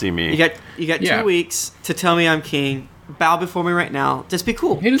now, see me. You got Yeah. 2 weeks to tell me I'm king. Bow before me right now. Just be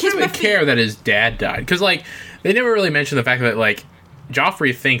cool. He doesn't Kiss really my feet. care that his dad died, because like they never really mention the fact that like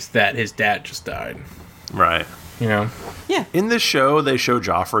Joffrey thinks that his dad just died. Right. You know. Yeah. In this show, they show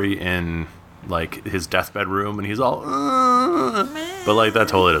Joffrey in like his deathbed room, and he's all, but like that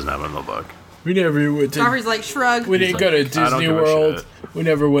totally doesn't happen in the book. We never went Joffrey's like, shrug. We didn't go to I don't Disney give a World. shit. We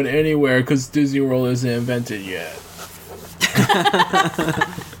never went anywhere because Disney World isn't invented yet.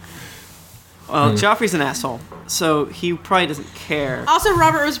 Well, Joffrey's an asshole, so he probably doesn't care. Also,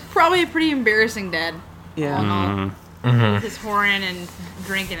 Robert was probably a pretty embarrassing dad. Yeah. His whoring and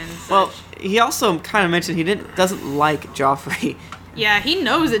drinking and such. Well, he also kind of mentioned he doesn't like Joffrey. yeah, he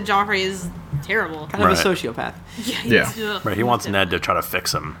knows that Joffrey is terrible. Kind of Right. a sociopath. Yeah. Right, he wants Ned to try to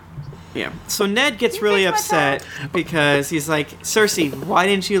fix him. Yeah. So Ned gets You really fixed my upset because he's like, Cersei, why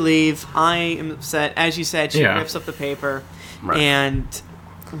didn't you leave? I am upset. As you said, she Yeah. rips up the paper. Right. And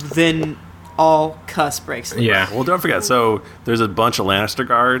then all cuss breaks loose. Yeah. Well, don't forget, so there's a bunch of Lannister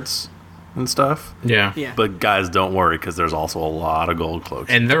guards and stuff. Yeah. Yeah. But guys, don't worry, because there's also a lot of gold cloaks.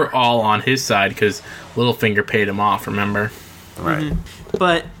 And they're all on his side because Littlefinger paid him off, remember? Right.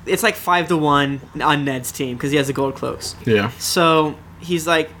 But it's like 5-1 on Ned's team because he has the gold cloaks. Yeah. So he's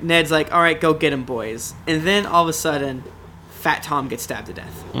like, Ned's like, all right, go get him, boys. And then all of a sudden, Fat Tom gets stabbed to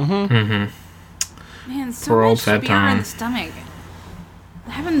death. Man, so Poor much old Fat spear in Tom. the stomach.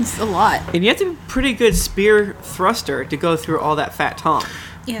 That happens a lot. And you have to be a pretty good spear thruster to go through all that Fat Tom.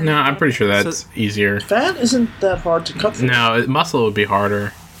 Yeah. No, I'm pretty sure that's easier. Fat isn't that hard to cut through. No, muscle would be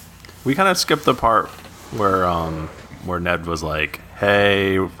harder. We kind of skipped the part where Ned was like,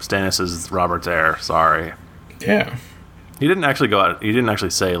 hey, Stannis is Robert's heir, sorry. Yeah. He didn't actually go out, he didn't actually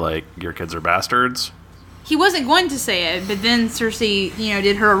say, like, your kids are bastards. He wasn't going to say it, but then Cersei,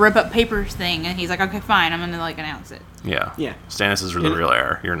 did her rip up papers thing, and he's like, okay, fine, I'm gonna announce it. Yeah. Yeah. Stannis is the real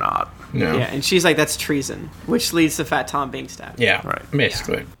heir, you're not. No. Yeah, and she's like, that's treason, which leads to Fat Tom being stabbed. Yeah. Right.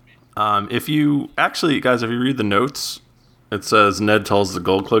 Basically. If you read the notes, it says Ned tells the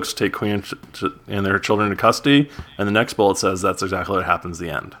gold cloaks to take Queen and their children into custody, and the next bullet says that's exactly what happens at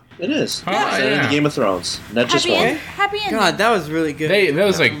the end. It is. Oh, It's in yeah. the Game of Thrones. Ned just Happy, won. happy ending. God, that was really good. That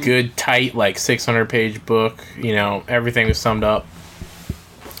was a good, tight, like 600-page book. Everything was summed up.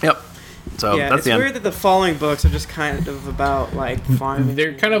 Yep. So yeah, that's it's the end. weird that the following books are just kind of about, like, farming.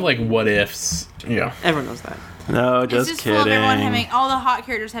 They're kind of like what ifs. Yeah. Everyone knows that. No, It's just just kidding. full of everyone having all the hot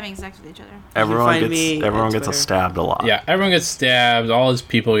characters having sex with each other. Everyone find gets me everyone on gets Twitter. stabbed a lot. Yeah, everyone gets stabbed. All his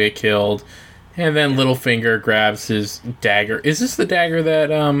people get killed. And then Littlefinger grabs his dagger. Is this the dagger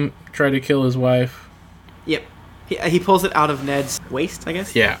that tried to kill his wife? Yep. He pulls it out of Ned's waist, I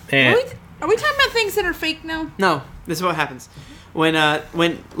guess? Yeah. Are And we talking about things that are fake now? No, this is what happens. When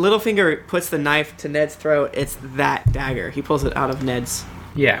Littlefinger puts the knife to Ned's throat, it's that dagger. He pulls it out of Ned's.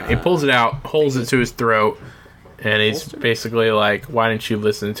 yeah, he pulls it out, holds it to his throat, and he's basically like, "Why didn't you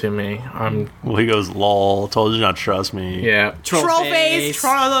listen to me?" Well, he goes, "Lol, told you not to trust me." Yeah. Troll face.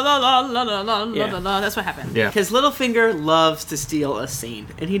 Troll-la-la-la-la-la-la-la-la. Yeah. That's what happened. Yeah. Because Littlefinger loves to steal a scene,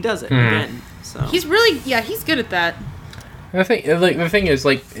 and he does it again. So He's really, he's good at that. The thing is,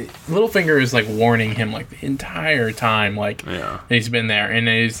 like, Littlefinger is like warning him like the entire time, like Yeah. he's been there, and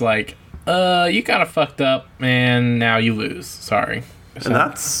he's like, you kind of fucked up, and now you lose. Sorry." And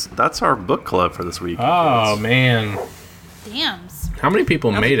that's our book club for this week. Oh man, Damn. how many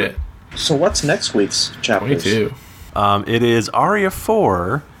people made it? So what's next week's chapters? 22. It is Arya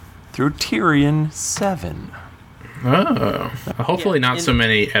 4 through Tyrion 7. Oh, hopefully Yeah, not so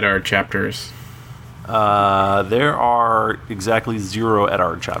many Eddard chapters. There are exactly 0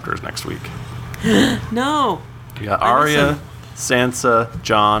 Eddard chapters next week. no. You got Arya, Sansa,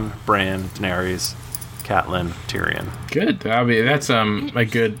 Jon, Bran, Daenerys, Catelyn, Tyrion. Good. That's a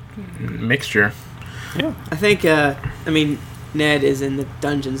good mixture. Yeah. I think. Ned is in the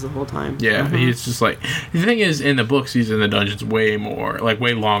dungeons the whole time. Yeah, he's just like, the thing is, in the books, he's in the dungeons way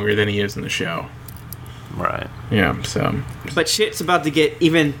longer than he is in the show. Right. Yeah, so But shit's about to get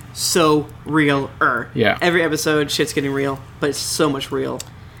even so real-er. Yeah. Every episode, shit's getting real, but it's so much real.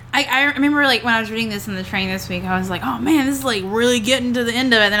 I remember, like, when I was reading this in the train this week, I was like, oh, man, this is, like, really getting to the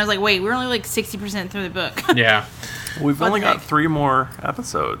end of it. And then I was like, wait, we're only, like, 60% through the book. yeah. We've Fun only got thing. 3 more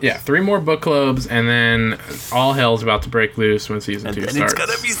episodes. Yeah, 3 more book clubs, and then all hell's about to break loose when season And 2 then starts. it's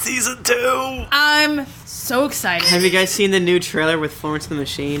gonna be season 2. I'm so excited. Have you guys seen the new trailer with Florence and the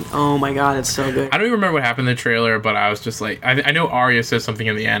Machine? Oh my god, it's so good. I don't even remember what happened in the trailer, but I was just like, I know Arya says something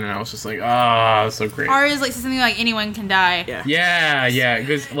in the end, and I was just like, oh, that's so great. Arya's like something like anyone can die. Yeah. Yeah,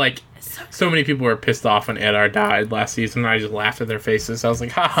 because like so many people were pissed off when Eddar died last season, and I just laughed at their faces. I was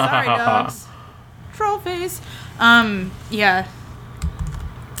like, ha ha Sorry, ha ha. dogs. Troll face. Yeah.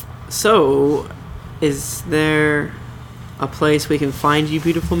 So, is there a place we can find you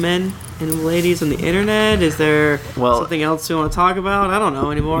beautiful men and ladies on the internet? Is there something else we want to talk about? I don't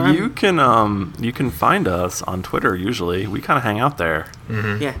know anymore. You can find us on Twitter. Usually, we kind of hang out there,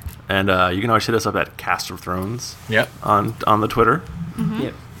 Yeah. and you can always hit us up at Cast of Thrones Yep. on the Twitter.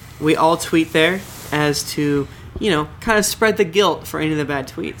 Yep. We all tweet there as to, kind of spread the guilt for any of the bad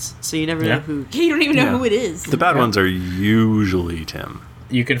tweets. So you never Yeah. know who. You don't even know Yeah. who it is. The bad ones are usually Tim.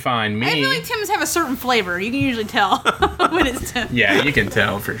 You can find me. I feel like Tim's have a certain flavor. You can usually tell when it's Tim. Yeah, you can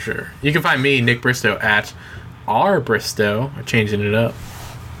tell for sure. You can find me, Nick Bristow, at R Bristow. I'm changing it up.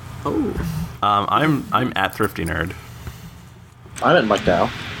 Oh. I'm at Thrifty Nerd. I'm at Mike Dow.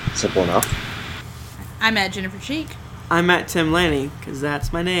 Simple enough. I'm at Jennifer Cheek. I'm at Tim Lanning, because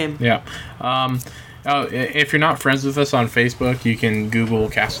that's my name. Yeah. If you're not friends with us on Facebook, you can Google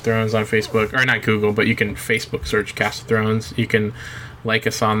Cast of Thrones on Facebook. Or not Google, but you can Facebook search Cast of Thrones. You can like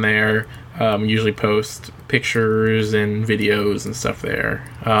us on there. We usually post pictures and videos and stuff there.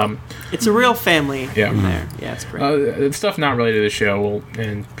 It's a real family Yeah. there. Yeah, it's great. Stuff not related to the show,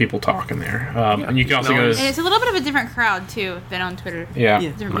 and people talk in there. And you can also go And to... it's a little bit of a different crowd, too, than on Twitter. Yeah.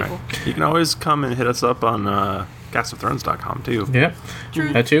 Yeah. Different Right. people. You can always come and hit us up on castofthrones.com too. Yeah,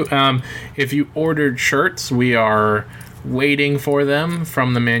 True. that too. If you ordered shirts, we are waiting for them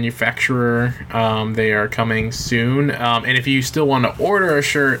from the manufacturer. They are coming soon. And if you still want to order a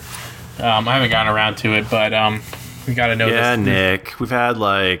shirt, I haven't gotten around to it, but we got to know Yeah, this. Nick. We've had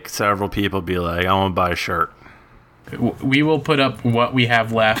several people be like, "I want to buy a shirt." We will put up what we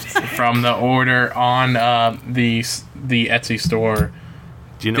have left from the order on the Etsy store.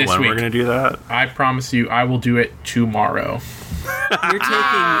 Do you know This when we're week. going to do that? I promise you, I will do it tomorrow. You're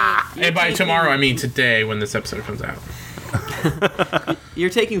taking And by tomorrow, I mean today when this episode comes out. you're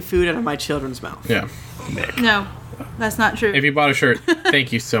taking food out of my children's mouth. Yeah. Nick. No, that's not true. If you bought a shirt,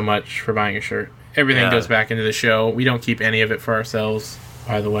 thank you so much for buying a shirt. Everything Yeah. goes back into the show. We don't keep any of it for ourselves,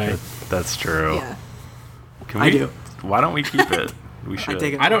 by the way. That's true. Yeah. Can I we, do. Why don't we keep it? We should.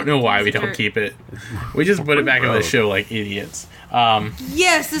 take it. I don't know why we don't Shirt. keep it. We just put it back into the rogue. show like idiots.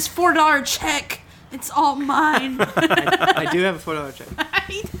 Yes, this $4 check. It's all mine. I do have a $4 check.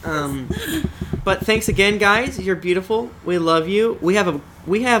 But thanks again, guys. You're beautiful. We love you. We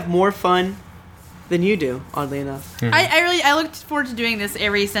have more fun than you do, oddly enough. I looked forward to doing this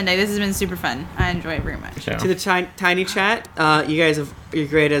every Sunday. This has been super fun. I enjoy it very much. So. To the tiny chat, you guys you're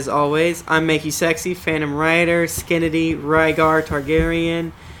great as always. I'm Makey Sexy, Phantom Rider, Skinnity, Rhaegar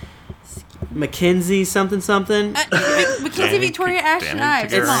Targaryen, Mackenzie something. Mackenzie Danny- Victoria Ashton Danny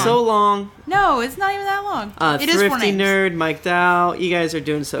Ives. Targaryen. It's Come so on. long. No, it's not even that long. It is 4 Thrifty names. Nerd, Mike Dow. You guys are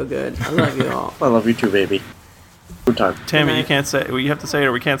doing so good. I love you all. I love you too, baby. Good time. Tammy, Good you night. can't say. Well, you have to say it,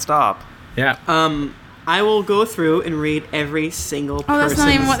 or we can't stop. Yeah. I will go through and read every single Oh, that's not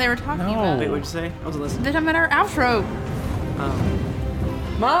even person's- what they were talking No. about. Wait, what'd you say? I wasn't listening. They're talking about our outro.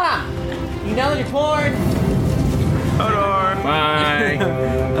 Mom, you know your porn. Hodor. Bye.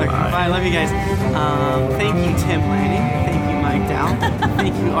 Okay, bye. Love you guys. Thank you, Tim Lanning. Thank you, Mike Dow.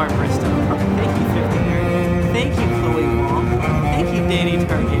 Thank you, Art Bristow. Thank you, 50 Nerd. Thank you, Chloe Wong. Thank you, Danny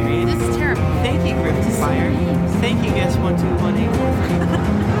Targaryen. This is terrible. Thank you, Griffin Fire. Thank you, Guess 1218.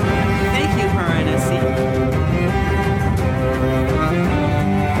 Thank you, her NSC.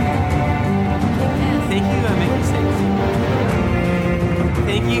 Thank you, Mickey Six.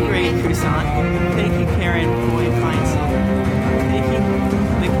 Thank you, Great Croissant. Thank you, Karen Boyd Fine Silver. Thank you,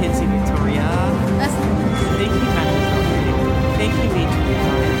 Mackenzie Victoria. That's Thank you, Patrick Targaryen. Thank you, Me25.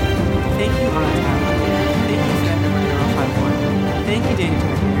 Thank you, Anna Tyler. Thank you, Fred number 051. Thank you, Danny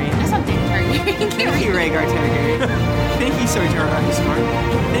Targaryen. not Danny Targaryen. Thank you, Rhaegar Targaryen. Thank you, Sir Jorah Smart.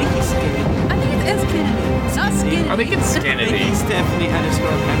 Thank you, Skinny. I think it's Kennedy. It's not Skinny. I think it's Thank you, Kennedy. Stephanie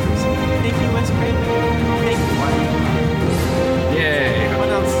 _Peppers. Thank you, Wes Craven. Thank you, Wyatt. Yay. What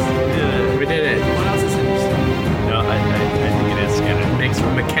else? We did it. What else is interesting? No, I think it is Kennedy. Makes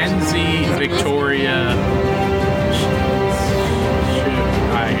Mackenzie, Victoria. Shoot.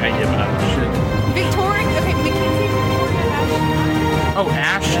 I give up. Shit. Victoria. Okay, Mackenzie, Victoria, Ashton. Oh,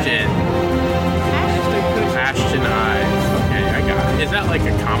 Ashton. Ashton. Ashton Ives. Okay, I got it. Is that like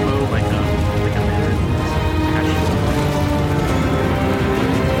a combo? Like a marriage? Ashton.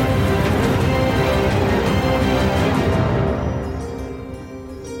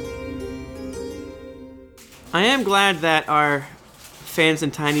 I am glad that our fans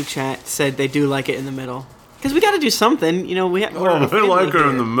in Tiny Chat said they do like it in the middle. Because we got to do something. You know, we're a I family like it in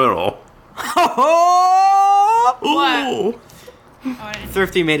here. the middle. Oh! What? Ooh. Oh, I didn't-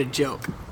 Thrifty made a joke.